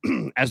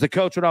 as the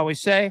coach would always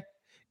say,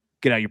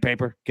 get out your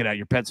paper, get out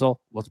your pencil.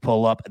 Let's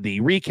pull up the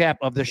recap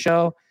of the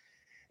show.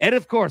 And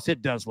of course,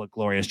 it does look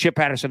glorious. Chip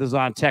Patterson is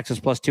on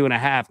Texas plus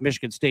 2.5,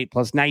 Michigan State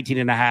plus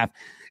 19.5,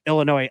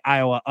 Illinois,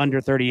 Iowa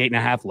under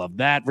 38.5. Love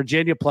that.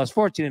 Virginia plus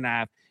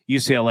 14.5,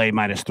 UCLA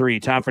minus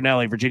 3. Tom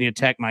Fornelli, Virginia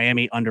Tech,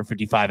 Miami under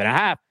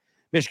 55.5,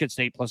 Michigan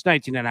State plus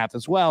 19.5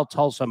 as well.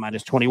 Tulsa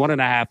minus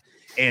 21.5,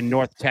 and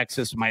North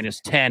Texas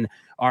minus 10.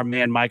 Our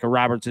man Micah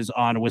Roberts is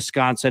on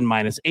Wisconsin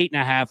minus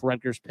 8.5,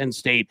 Rutgers, Penn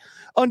State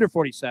under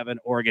 47,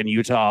 Oregon,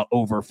 Utah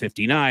over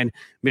 59,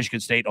 Michigan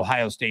State,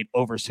 Ohio State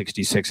over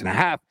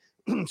 66.5.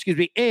 Excuse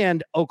me,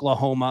 and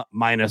Oklahoma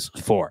minus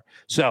 4.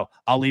 So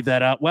I'll leave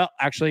that up. Well,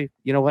 actually,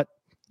 you know what?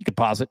 You could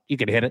pause it. You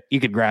could hit it. You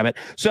could grab it.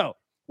 So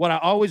what I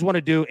always want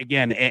to do,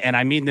 again, and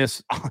I mean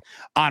this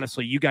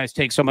honestly, you guys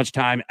take so much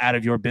time out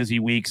of your busy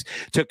weeks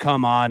to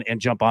come on and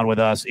jump on with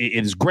us. It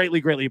is greatly,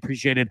 greatly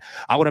appreciated.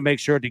 I want to make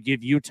sure to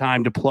give you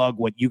time to plug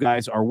what you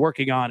guys are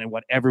working on and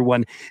what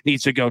everyone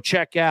needs to go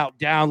check out,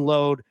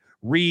 download,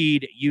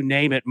 read, you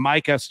name it.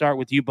 Micah, start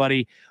with you,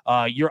 buddy.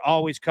 You're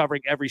always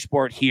covering every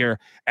sport here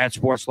at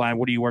Sportsline.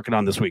 What are you working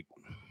on this week?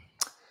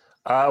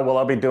 Well,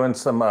 I'll be doing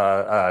some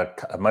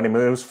money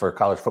moves for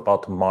college football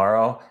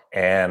tomorrow,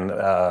 and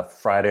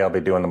Friday I'll be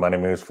doing the money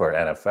moves for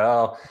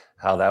NFL,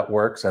 how that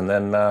works, and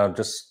then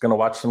just going to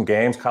watch some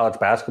games, college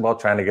basketball,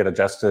 trying to get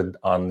adjusted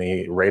on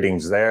the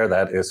ratings there.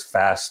 That is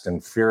fast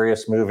and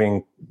furious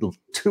moving,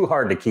 too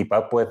hard to keep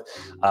up with,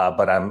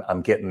 but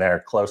I'm getting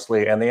there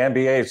closely. And the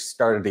NBA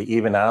started to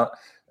even out.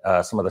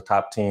 Some of the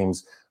top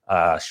teams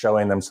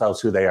showing themselves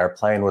who they are,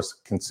 playing with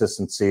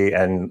consistency,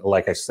 and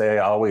like I say,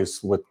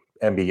 always with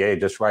NBA,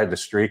 just ride the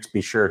streaks,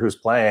 be sure who's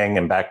playing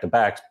and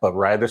back-to-backs, but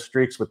ride the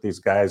streaks with these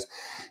guys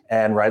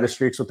and ride the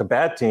streaks with the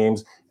bad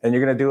teams, and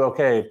you're going to do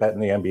okay betting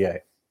the NBA.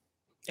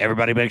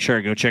 Everybody make sure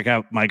to go check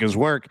out Micah's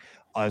work.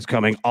 Is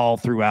coming all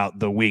throughout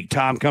the week.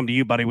 Tom, come to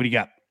you, buddy. What do you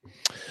got?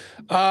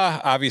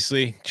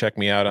 Obviously, check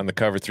me out on the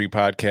Cover 3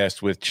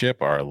 podcast with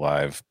Chip. Our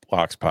live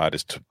Blocks pod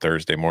is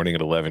Thursday morning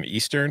at 11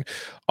 Eastern.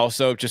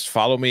 Also, just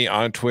follow me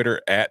on Twitter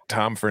at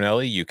Tom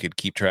Fornelli. You could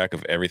keep track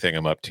of everything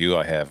I'm up to.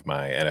 I have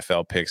my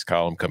NFL picks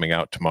column coming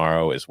out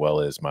tomorrow, as well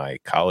as my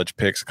college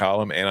picks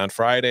column. And on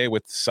Friday,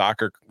 with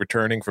soccer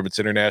returning from its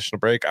international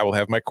break, I will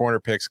have my corner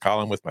picks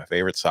column with my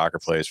favorite soccer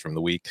plays from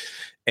the week.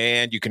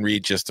 And you can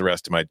read just the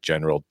rest of my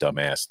general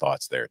dumbass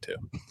thoughts there, too.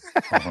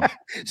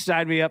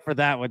 Sign me up for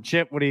that one.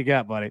 Chip, what do you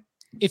got, buddy?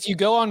 If you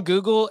go on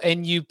Google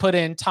and you put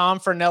in Tom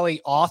Fornelli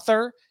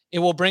author, it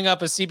will bring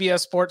up a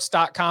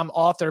CBSSports.com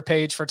author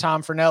page for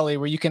Tom Fornelli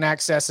where you can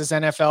access his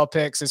NFL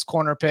picks, his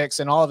corner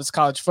picks, and all of his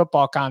college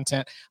football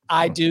content.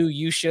 I do.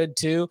 You should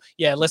too.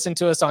 Yeah, listen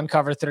to us on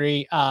Cover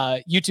 3,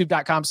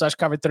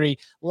 youtube.com/Cover3,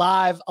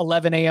 live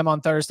 11 a.m.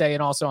 on Thursday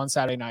and also on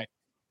Saturday night.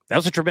 That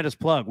was a tremendous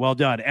plug. Well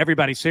done.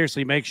 Everybody,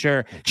 seriously, make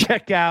sure,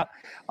 check out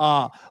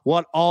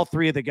what all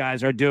three of the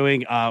guys are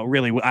doing.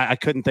 Really, I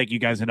couldn't thank you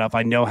guys enough.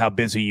 I know how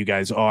busy you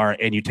guys are,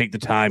 and you take the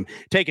time,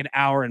 take an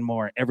hour and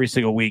more every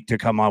single week to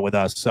come on with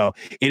us. So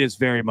it is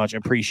very much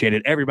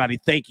appreciated. Everybody,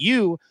 thank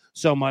you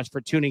so much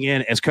for tuning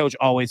in. As Coach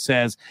always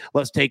says,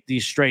 let's take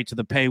these straight to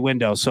the pay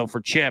window. So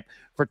for Chip,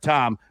 for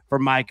Tom, for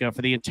Micah,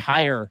 for the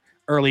entire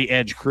Early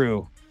Edge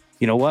crew,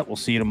 you know what? We'll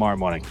see you tomorrow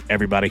morning.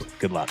 Everybody,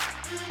 good luck.